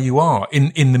the way you are,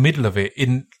 in the middle of it,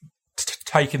 in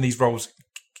taking these roles,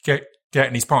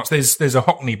 getting these parts. There's a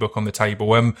Hockney book on the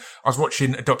table. I was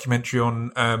watching a documentary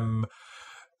on.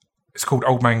 It's called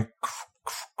Old Man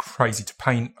Crazy to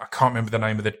Paint. I can't remember the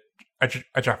name of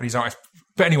a Japanese artist.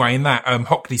 But anyway, in that,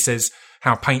 Hockney says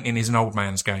how painting is an old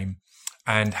man's game,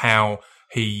 and how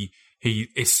he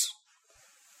is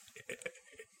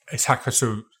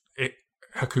haku, I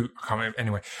can't remember,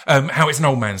 anyway, how it's an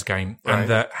old man's game, and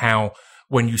that how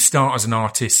when you start as an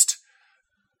artist,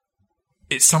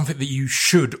 it's something that you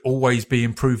should always be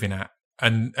improving at.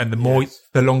 And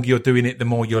the longer you're doing it, the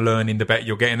more you're learning, the better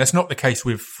you're getting. That's not the case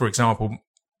with, for example,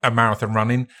 a marathon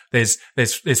running. There's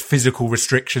physical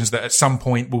restrictions that at some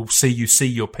point will see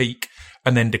your peak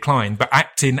and then decline. But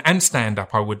acting and stand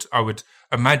up, I would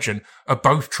imagine, are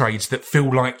both trades that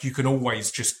feel like you can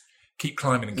always just keep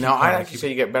climbing and keep climbing. No, I'd actually say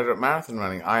you get better at marathon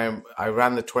running. I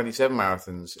ran the 27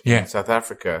 marathons in South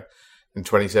Africa in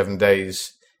 27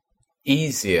 days.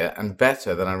 Easier and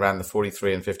better than I ran the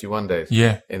 43 and 51 days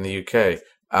in the UK.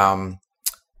 I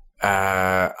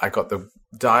got the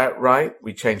diet right.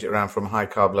 We changed it around from high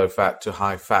carb, low fat to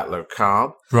high fat, low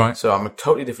carb. Right. So I'm a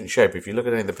totally different shape. If you look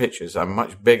at any of the pictures, I'm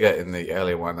much bigger in the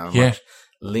earlier one and I'm much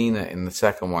leaner in the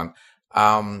second one.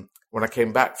 When I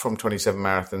came back from 27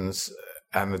 marathons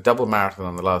and the double marathon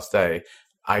on the last day,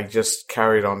 I just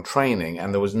carried on training,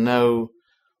 and there was no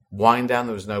wind down,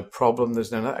 there was no problem,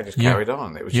 there's no. I just carried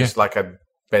on. It was just like I'd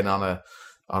been on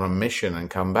a mission and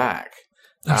come back.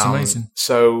 That's amazing.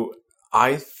 So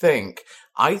I think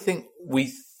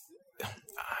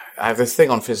I have this thing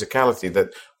on physicality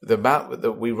that the amount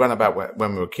that we run about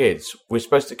when we were kids, we're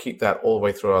supposed to keep that all the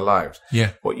way through our lives.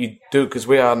 Yeah. What you do, because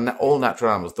we are all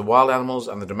natural animals. The wild animals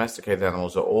and the domesticated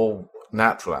animals are all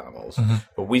natural animals,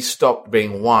 but we stopped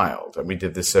being wild and we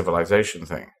did this civilization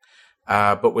thing.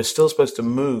 But we're still supposed to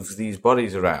move these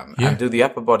bodies around and do the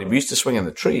upper body. We used to swing in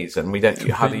the trees, and we don't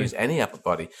hardly use any upper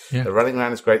body. Yeah. The running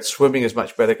around is great. Swimming is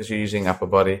much better because you're using upper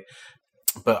body.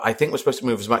 But I think we're supposed to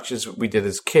move as much as we did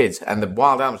as kids. And the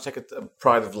wild animals, take a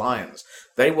pride of lions.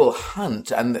 They will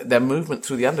hunt, and their movement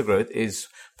through the undergrowth is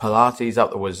Pilates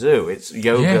up the wazoo. It's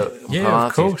yoga, Pilates.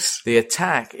 Of course. The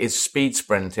attack is speed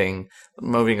sprinting,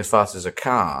 moving as fast as a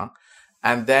car.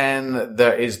 And then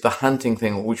there is the hunting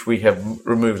thing, which we have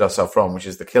removed ourselves from, which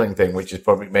is the killing thing, which is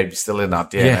probably maybe still in our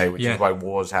DNA, which is why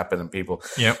wars happen and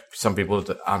some people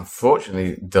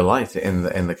unfortunately delight in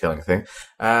the killing thing.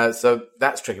 So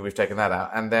that's tricky. We've taken that out.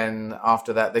 And then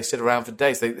after that, they sit around for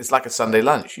days. It's like a Sunday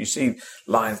lunch. You see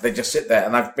lions, they just sit there.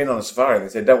 And I've been on a safari. They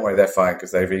say, don't worry, they're fine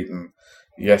because they've eaten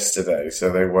yesterday.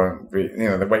 So they won't be,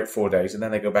 they wait 4 days and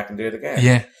then they go back and do it again.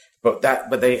 Yeah. But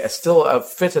they are still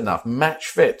fit enough, match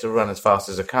fit to run as fast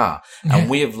as a car. And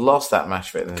we have lost that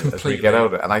match fit as we get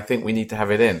older. And I think we need to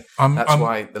have it in. That's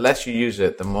why the less you use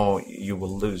it, the more you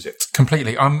will lose it.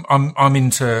 Completely. I'm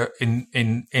into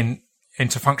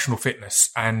functional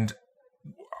fitness, and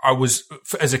I was,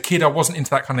 as a kid, I wasn't into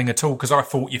that kind of thing at all, because I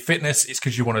thought your fitness is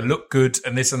because you want to look good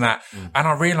and this and that. And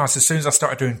I realized as soon as I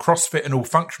started doing CrossFit and all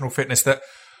functional fitness that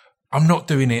I'm not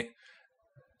doing it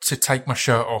to take my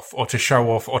shirt off or to show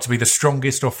off or to be the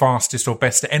strongest or fastest or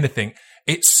best at anything.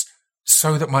 It's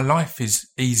so that my life is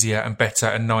easier and better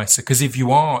and nicer. Because if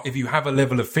you have a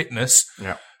level of fitness,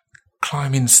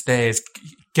 climbing stairs,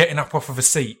 getting up off of a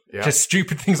seat, just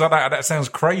stupid things like that sounds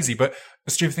crazy, but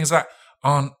the stupid things like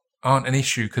that aren't an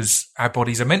issue because our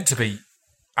bodies are meant to be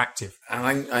active. And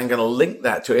I'm going to link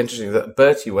that to interesting that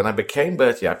Bertie, when I became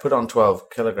Bertie, I put on 12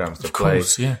 kilograms to play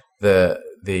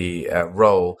the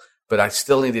role. But I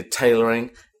still needed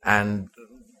tailoring and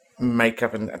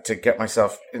makeup and to get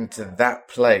myself into that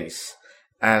place,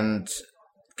 and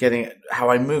getting how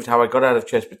I moved, how I got out of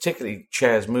chairs, particularly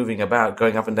chairs moving about,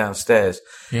 going up and down stairs.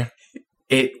 Yeah,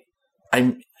 it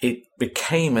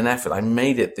became an effort. I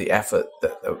made it the effort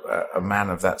that a man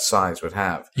of that size would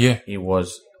have. Yeah, he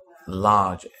was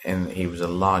large, and he was a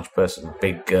large person,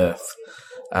 big girth.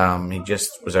 He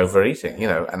just was overeating,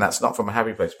 and that's not from a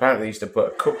happy place. Apparently, he used to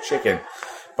put a cooked chicken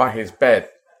by his bed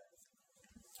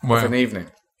of an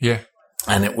evening. Yeah.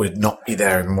 And it would not be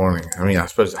there in the morning. I mean, I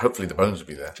suppose hopefully the bones would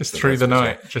be there. Just through the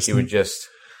night. He would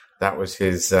that was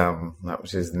his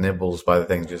nibbles by the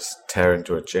thing, just tear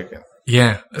into a chicken.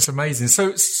 Yeah, that's amazing. So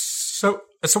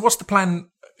what's the plan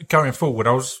going forward?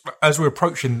 As we're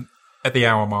approaching at the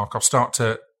hour mark, I'll start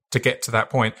to get to that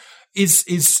point. Do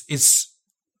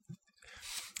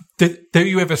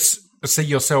you ever see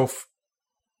yourself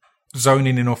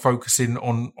zoning in or focusing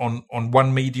on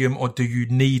one medium, or do you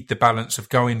need the balance of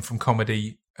going from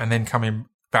comedy and then coming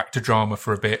back to drama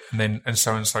for a bit and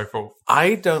so on and so forth?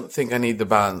 I don't think I need the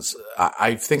balance.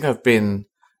 I think I've been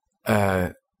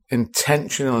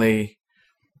intentionally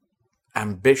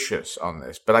ambitious on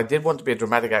this, but I did want to be a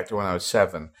dramatic actor when I was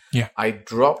 7. Yeah. I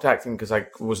dropped acting because I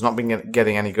was not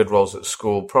getting any good roles at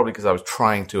school, probably because I was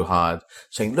trying too hard,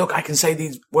 saying, look, I can say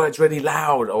these words really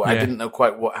loud, or I didn't know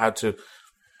quite how to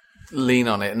lean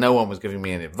on it. No one was giving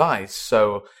me any advice.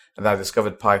 And I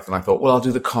discovered Python. I thought, well, I'll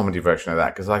do the comedy version of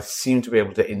that because I seem to be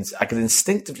able to, I could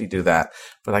instinctively do that,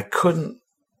 but I couldn't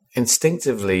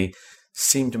instinctively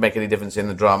seem to make any difference in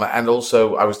the drama. And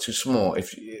also I was too small.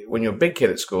 When you're a big kid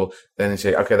at school, then you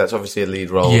say, okay, that's obviously a lead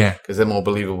role because they're more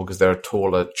believable because they're a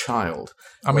taller child.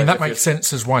 I mean, that makes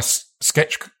sense as why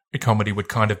sketch comedy would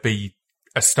kind of be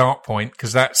a start point,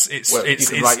 because you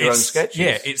can write your own sketches.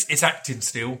 Yeah, it's acting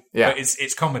still, but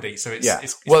it's comedy, so it's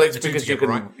because you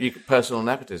can personal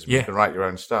nepotism. You can write your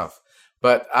own stuff.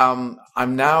 But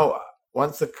I'm now,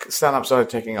 once the stand-up started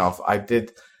taking off, I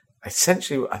did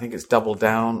essentially, I think it's double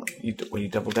down. When you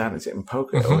double down, is it in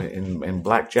poker or in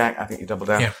blackjack? I think you double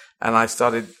down. Yeah. And I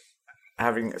started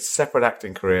having a separate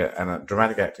acting career and a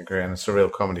dramatic acting career and a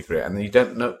surreal comedy career. And you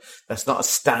don't know, that's not a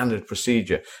standard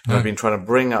procedure. And I've been trying to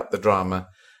bring up the drama.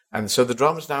 And so the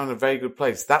drama's now in a very good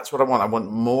place. That's what I want. I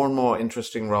want more and more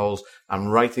interesting roles. I'm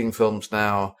writing films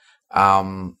now.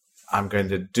 I'm going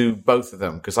to do both of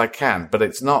them because I can, but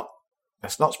that's not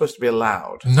supposed to be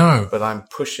allowed. No. But I'm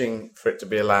pushing for it to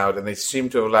be allowed, and they seem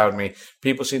to have allowed me.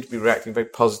 People seem to be reacting very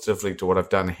positively to what I've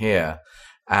done here.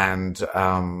 And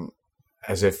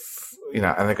as if and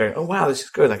they're going, oh wow, this is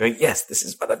good. And I go, yes, this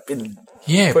is what I've been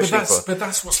Yeah, pushing but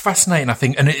that's what's fascinating, I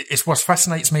think, and it's what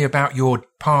fascinates me about your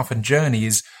path and journey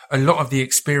is a lot of the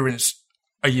experience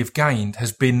you've gained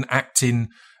has been acting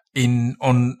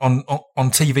on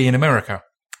TV in America.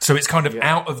 So it's kind of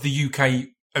out of the UK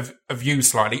of you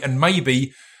slightly, and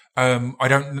maybe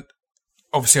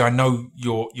obviously I know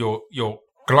you're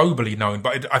globally known,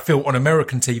 but I feel on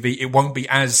American TV it won't be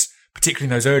as, particularly in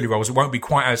those early roles, it won't be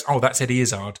quite as, oh, that's Eddie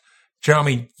Izzard. Do you know what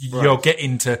I mean? Right. You're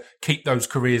getting to keep those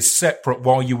careers separate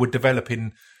while you were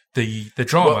developing the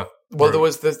drama. Well, there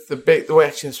was the way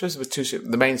actually, I suppose there were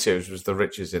the main series was The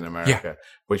Riches in America,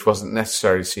 which wasn't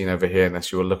necessarily seen over here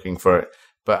unless you were looking for it.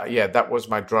 But yeah, that was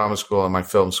my drama school and my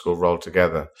film school rolled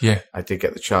together. Yeah. I did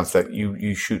get the chance that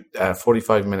you shoot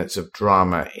 45 minutes of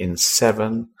drama in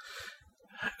 7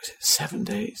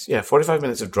 days? Yeah, 45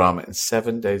 minutes of drama in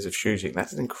 7 days of shooting.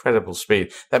 That's an incredible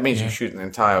speed. That means you shoot an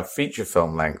entire feature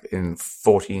film length in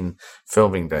 14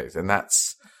 filming days. And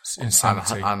that's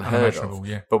unheard of.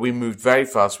 Yeah. But we moved very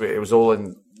fast. It was all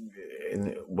in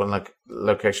one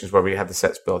locations where we had the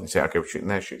sets built, and you say, okay, we're shooting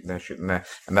there,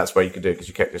 and that's where you could do it because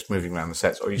you kept just moving around the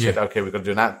sets. Or you said, okay, we're going to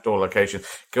do an outdoor location,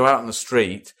 go out on the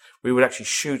street. We would actually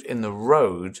shoot in the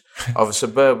road of a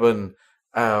suburban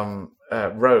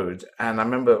road, and I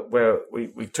remember where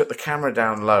we took the camera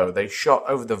down low. They shot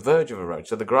over the verge of a road,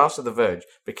 so the grass of the verge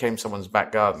became someone's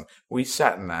back garden. We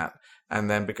sat in that, and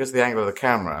then because of the angle of the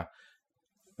camera,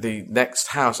 the next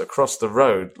house across the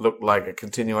road looked like a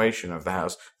continuation of the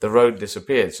house. The road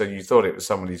disappeared, so you thought it was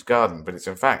somebody's garden, but it's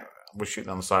in fact we're shooting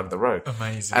on the side of the road.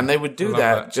 Amazing. And they would do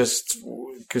that just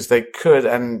because they could,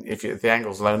 and if the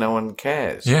angle's low, no one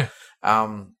cares. Yeah.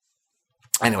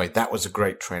 Anyway, that was a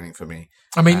great training for me.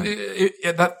 I mean,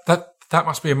 that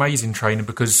must be amazing training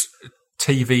because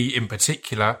TV in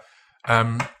particular,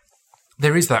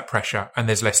 there is that pressure and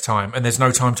there's less time and there's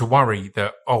no time to worry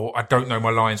that, oh, I don't know my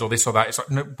lines or this or that. It's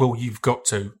like, no, well, you've got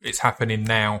to. It's happening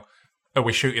now. Oh,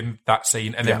 we're shooting that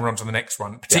scene and then we're on to the next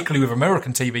one. Particularly with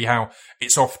American TV, how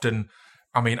it's often,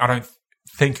 I mean, I don't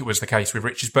think it was the case with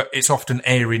Riches, but it's often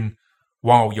airing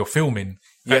while you're filming.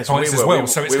 Yes, at times as well.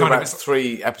 So it's kind of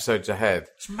 3 episodes ahead.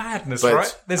 It's madness,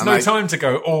 right? There's no time to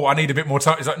go, oh, I need a bit more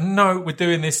time. It's like, no, we're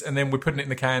doing this and then we're putting it in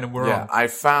the can and we're on. I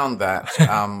found that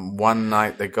one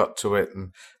night they got to it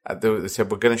and they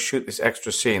said, we're going to shoot this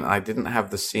extra scene. I didn't have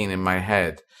the scene in my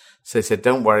head. So they said,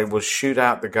 don't worry, we'll shoot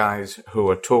out the guys who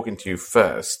are talking to you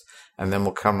first and then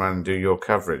we'll come around and do your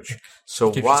coverage. So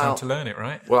Give you time to learn it,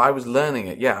 right? Well, I was learning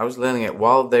it. Yeah, I was learning it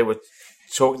while they were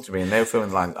talking to me and they were filming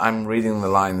the lines. I'm reading the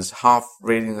lines, half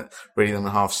reading them and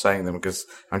half saying them because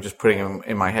I'm just putting them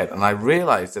in my head. And I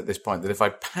realized at this point that if I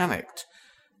panicked,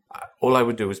 all I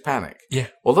would do was panic. Yeah.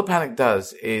 All the panic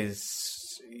does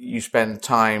is you spend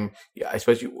time, I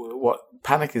suppose what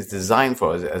panic is designed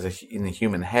for in the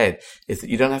human head is that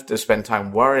you don't have to spend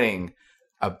time worrying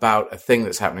about a thing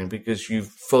that's happening because you've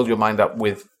filled your mind up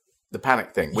with the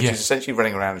panic thing, which is essentially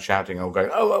running around and shouting or going,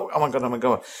 oh my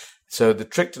God. So the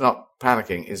trick to not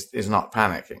panicking is not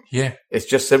panicking. Yeah. It's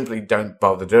just simply don't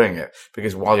bother doing it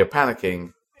because while you're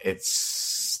panicking,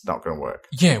 it's not going to work.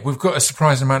 Yeah, we've got a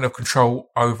surprising amount of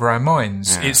control over our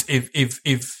minds. Yeah. It's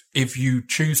if you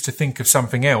choose to think of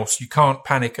something else, you can't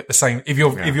panic at the same. If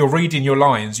you're reading your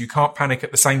lines, you can't panic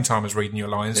at the same time as reading your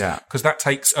lines because that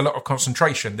takes a lot of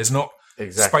concentration. There's not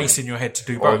space in your head to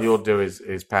do both. All you'll do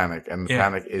is panic, and the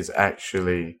panic is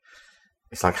actually.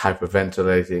 It's like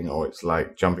hyperventilating or it's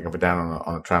like jumping up and down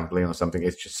on a trampoline or something.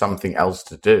 It's just something else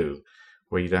to do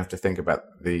where you don't have to think about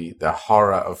the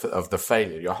horror of the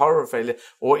failure. Your horror of failure,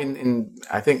 or in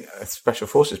I think special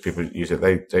forces people use it.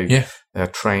 They're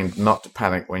trained not to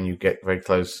panic when you get very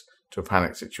close to a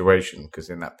panic situation because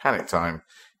in that panic time,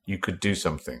 you could do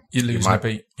something. You lose a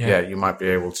beat. Yeah, you might be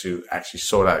able to actually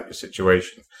sort out your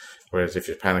situation. Whereas if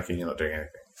you're panicking, you're not doing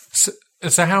anything.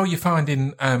 So how are you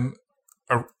finding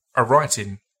a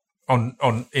writing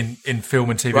in film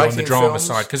and TV on the drama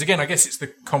side? Because again, I guess it's the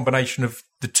combination of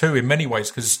the two in many ways.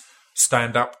 Because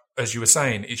stand up, as you were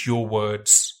saying, it's your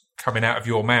words coming out of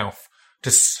your mouth.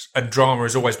 And drama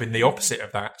has always been the opposite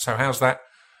of that. So how's that?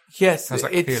 Yes, how's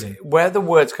that feeling? Where the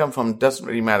words come from doesn't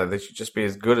really matter. They should just be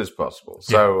as good as possible.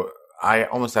 So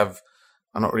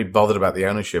I'm not really bothered about the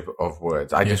ownership of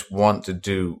words. I just want to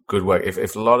do good work.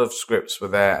 If a lot of scripts were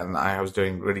there and I was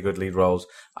doing really good lead roles,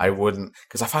 I wouldn't,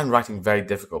 because I find writing very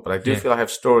difficult, but I do feel I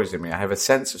have stories in me. I have a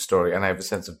sense of story and I have a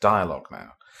sense of dialogue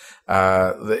now.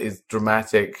 That is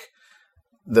dramatic.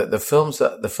 The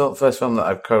first film that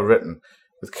I've co-written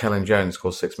with Kellen Jones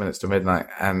called 6 Minutes to Midnight,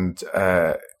 and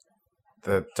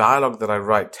the dialogue that I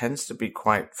write tends to be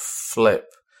quite flip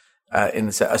in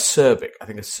the acerbic. I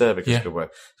think acerbic is a good word,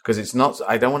 because it's not.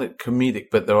 I don't want it comedic,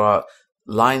 but there are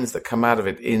lines that come out of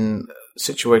it in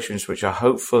situations which are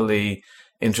hopefully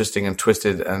interesting and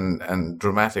twisted and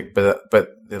dramatic, but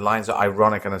the lines are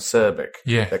ironic and acerbic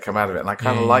that come out of it, and I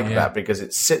kind of like that because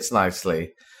it sits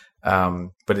nicely.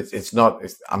 But it's not.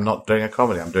 I'm not doing a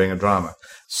comedy. I'm doing a drama.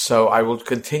 So I will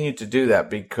continue to do that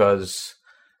because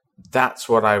that's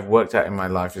what I've worked out in my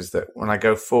life, is that when I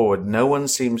go forward, no one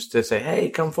seems to say, "Hey,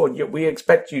 come forward. We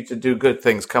expect you to do good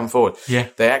things. Come forward." Yeah.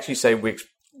 They actually say,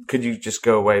 "Could you just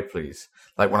go away, please?"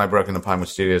 Like when I broke into Pinewood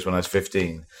Studios when I was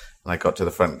 15, and I got to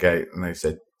the front gate, and they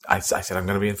said, "I said I'm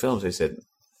going to be in films." They said,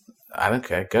 "I don't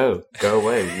care. Go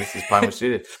away. This is Pinewood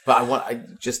Studios." But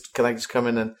can I just come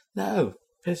in and no,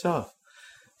 piss off.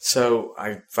 So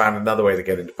I found another way to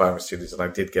get into Pinewood Studios, and I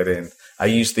did get in. I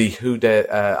used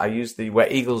the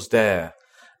Where Eagles Dare.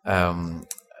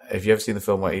 Have you ever seen the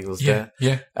film Where Eagles Dare?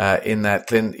 Yeah. In that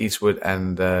Clint Eastwood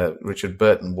and Richard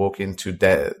Burton walk into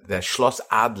their Schloss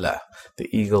Adler, the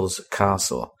Eagles'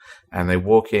 castle, and they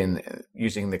walk in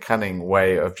using the cunning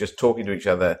way of just talking to each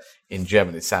other in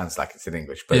German. It sounds like it's in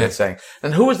English, but they're saying,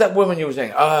 "And who was that woman you were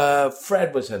saying?"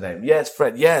 Fred was her name. Yes,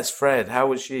 Fred. Yes, Fred. How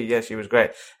was she? Yes, she was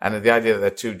great. And the idea that they're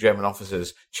two German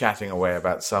officers chatting away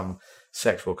about some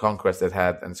sexual conquest they'd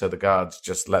had, and so the guards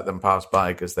just let them pass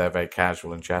by because they're very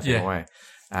casual and chatting away.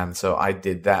 And so I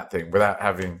did that thing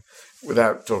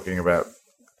without talking about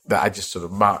that. I just sort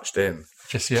of marched in.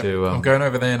 I'm going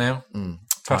over there now.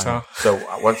 Ta-ta. So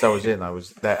once I was in, I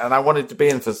was there, and I wanted to be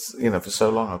in for so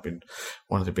long. I've been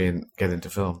wanted to get into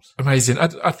films. Amazing.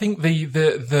 I think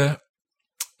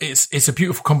it's a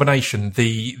beautiful combination.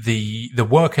 The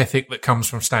work ethic that comes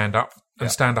from stand up,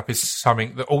 and stand up is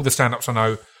something that all the stand ups I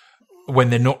know, when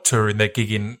they're not touring, they're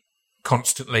gigging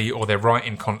constantly or they're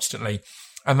writing constantly,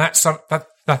 and that's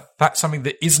something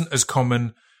that isn't as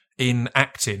common in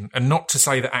acting. And not to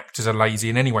say that actors are lazy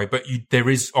in any way, but there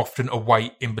is often a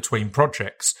wait in between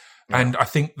projects. And I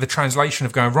think the translation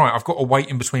of going, right, I've got to wait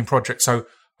in between projects, so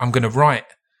I'm going to write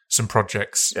some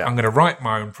projects. I'm going to write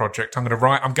my own project.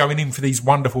 I'm going in for these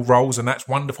wonderful roles, and that's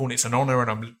wonderful, and it's an honour, and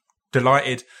I'm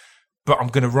delighted. But I'm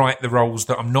going to write the roles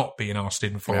that I'm not being asked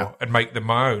in for and make them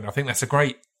my own. I think that's a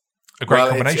great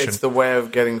combination. It's the way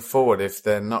of getting forward. If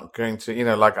they're not going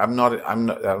to, like I'm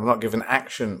not given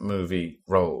action movie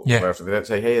roles. Yeah. Where they don't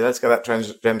say, "Hey, let's get that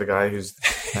transgender guy who's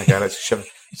that guy." Let's shove.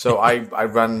 So I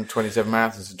run 27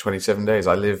 marathons in 27 days.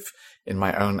 I live in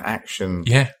my own action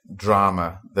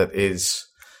drama that is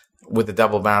with the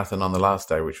double marathon on the last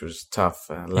day, which was tough.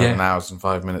 11 hours and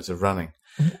 5 minutes of running.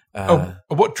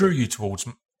 What drew you towards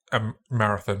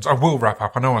marathons? I will wrap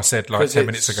up. I know I said 10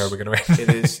 minutes ago we're going to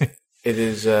end. It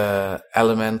is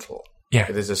elemental. Yeah.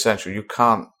 It is essential. You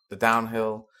can't. The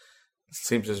downhill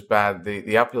seems as bad.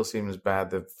 The uphill seems bad.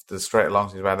 The straight along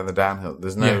seems bad, and the downhill.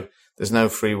 There's no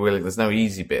freewheeling. There's no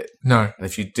easy bit. No. And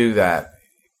if you do that,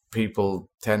 people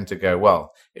tend to go,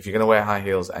 well, if you're going to wear high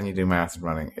heels and you do marathon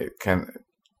running, it can.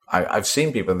 I've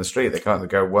seen people in the street. They can't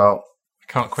go, well,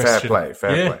 can't question. Fair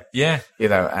play. Yeah.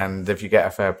 And if you get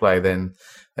a fair play, then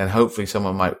hopefully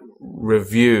someone might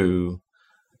review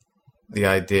the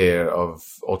idea of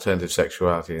alternative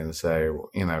sexuality and say,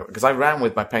 because I ran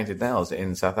with my painted nails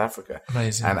in South Africa.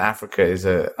 Amazing. And Africa is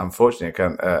unfortunately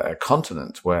a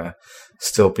continent where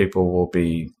still people will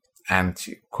be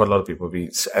quite a lot of people will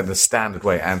be in the standard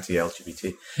way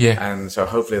anti-LGBT. Yeah. And so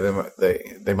hopefully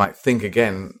they might think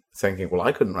again, thinking, well,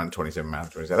 I couldn't run 27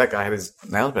 marathons. That guy had his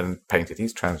nails been painted.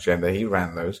 He's transgender. He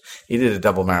ran those. He did a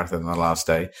double marathon on the last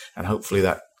day. And hopefully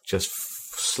that just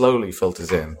slowly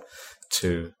filters in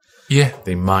to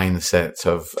the mindset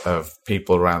of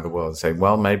people around the world and say,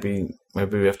 well, maybe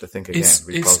we have to think again.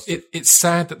 It's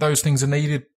sad that those things are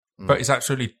needed, but it's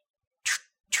absolutely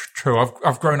true.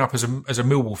 I've grown up as a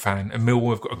Millwall fan, and Millwall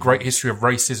have got a great history of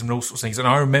racism and all sorts of things. And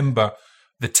I remember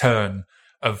the turn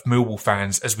of Millwall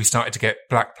fans as we started to get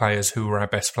black players who were our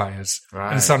best players.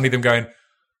 Right. And suddenly them going,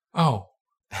 oh,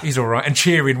 he's all right, and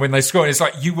cheering when they score. It's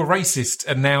like, you were racist,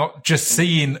 and now just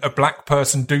seeing a black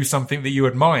person do something that you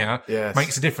admire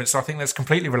makes a difference. So I think that's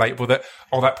completely relatable, that,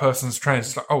 that person's trans.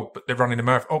 It's like, oh, but they're running a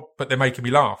marathon. Oh, but they're making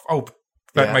me laugh. Oh,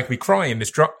 they're making me cry in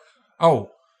this drop. Oh,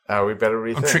 we better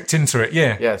rethink. I'm tricked into it,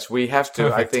 yeah. Yes, we have to.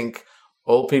 Perfect. I think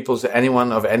all peoples,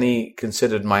 anyone of any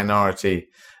considered minority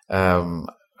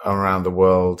around the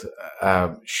world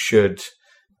should,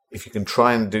 if you can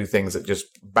try and do things that just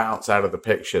bounce out of the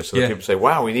picture, so that people say,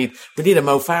 wow, we need a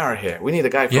Mo Farah here. We need a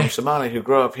guy from Somalia who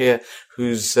grew up here,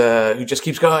 who just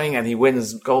keeps going, and he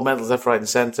wins gold medals left, right, and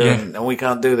center, and we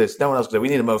can't do this. No one else can do it. We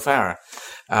need a Mo Farah.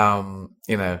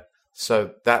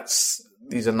 So that's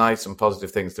these are nice and positive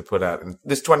things to put out. And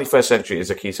this 21st century is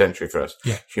a key century for us.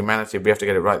 Yeah. Humanity, we have to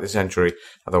get it right this century.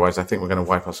 Otherwise, I think we're going to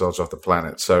wipe ourselves off the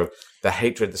planet. So the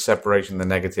hatred, the separation, the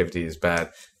negativity is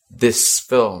bad. This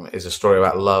film is a story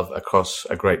about love across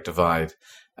a great divide.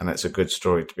 And it's a good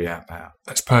story to be out now.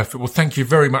 That's perfect. Well, thank you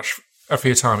very much for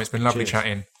your time. It's been lovely Cheers.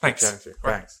 chatting. Thanks.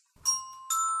 Thanks.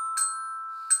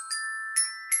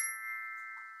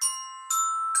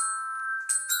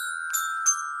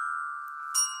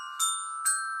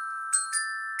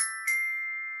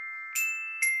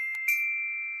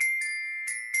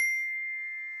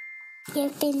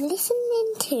 You've been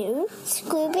listening to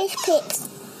Scroobius Pip's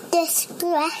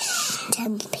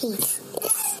Discretion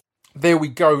Pieces. There we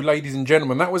go, ladies and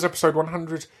gentlemen. That was episode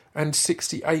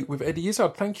 168 with Eddie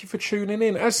Izzard. Thank you for tuning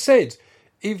in. As said,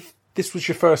 if this was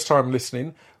your first time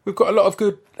listening, we've got a lot of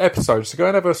good episodes. So go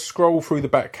and have a scroll through the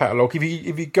back catalogue. If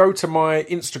you go to my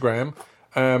Instagram,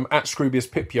 at Scroobius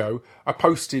Pipio, I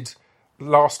posted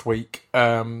last week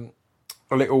a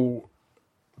little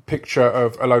picture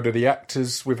of a load of the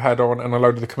actors we've had on and a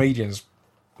load of the comedians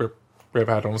we've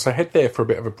had on. So head there for a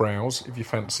bit of a browse if you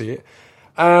fancy it.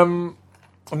 And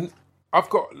I've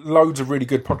got loads of really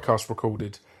good podcasts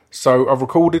recorded. So I've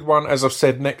recorded one, as I've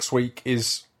said, next week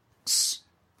is So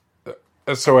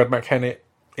Ed McKennett.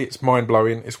 It's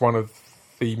mind-blowing. It's one of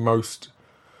the most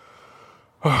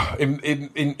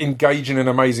engaging and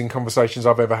amazing conversations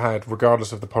I've ever had,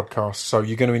 regardless of the podcast. So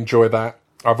you're going to enjoy that.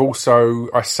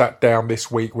 I sat down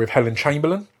this week with Helen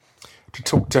Chamberlain to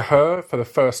talk to her for the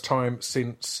first time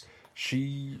since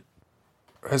she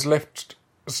has left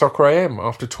Soccer AM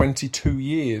after 22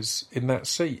 years in that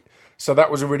seat. So that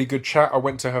was a really good chat. I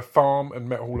went to her farm and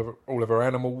met all of her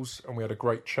animals, and we had a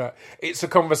great chat. It's a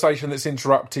conversation that's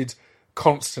interrupted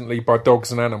constantly by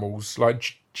dogs and animals.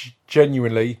 Like,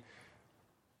 genuinely,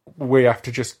 we have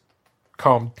to just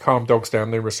calm dogs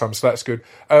down numerous times, so that's good.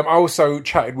 I also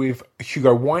chatted with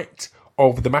Hugo White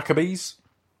of the Maccabees,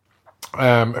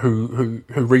 who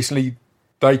recently,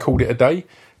 they called it a day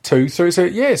too. So it's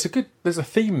a good, there's a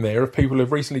theme there of people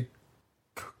who've recently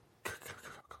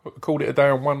called it a day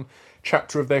on one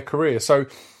chapter of their career. So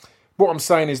what I'm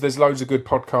saying is there's loads of good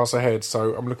podcasts ahead,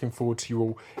 so I'm looking forward to you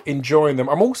all enjoying them.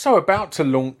 I'm also about to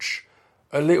launch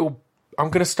I'm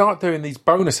going to start doing these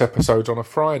bonus episodes on a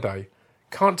Friday.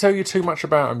 Can't tell you too much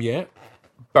about them yet,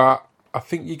 but I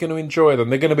think you're going to enjoy them.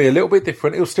 They're going to be a little bit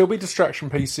different. It'll still be distraction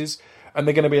pieces, and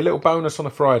they're going to be a little bonus on a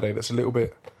Friday that's a little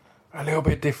bit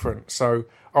different. So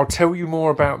I'll tell you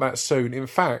more about that soon. In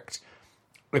fact,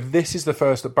 this is the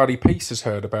first that Buddy Peace has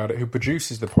heard about it, who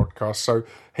produces the podcast. So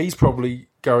he's probably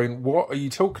going, "What are you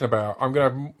talking about? I'm going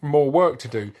to have more work to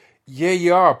do." Yeah,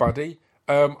 you are, Buddy.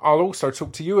 I'll also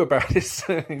talk to you about it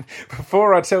soon.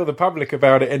 Before I tell the public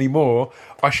about it anymore,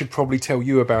 I should probably tell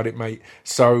you about it, mate.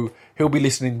 So he'll be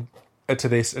listening to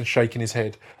this and shaking his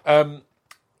head.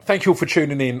 Thank you all for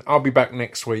tuning in. I'll be back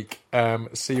next week.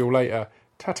 See you all later.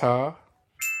 Ta-ta.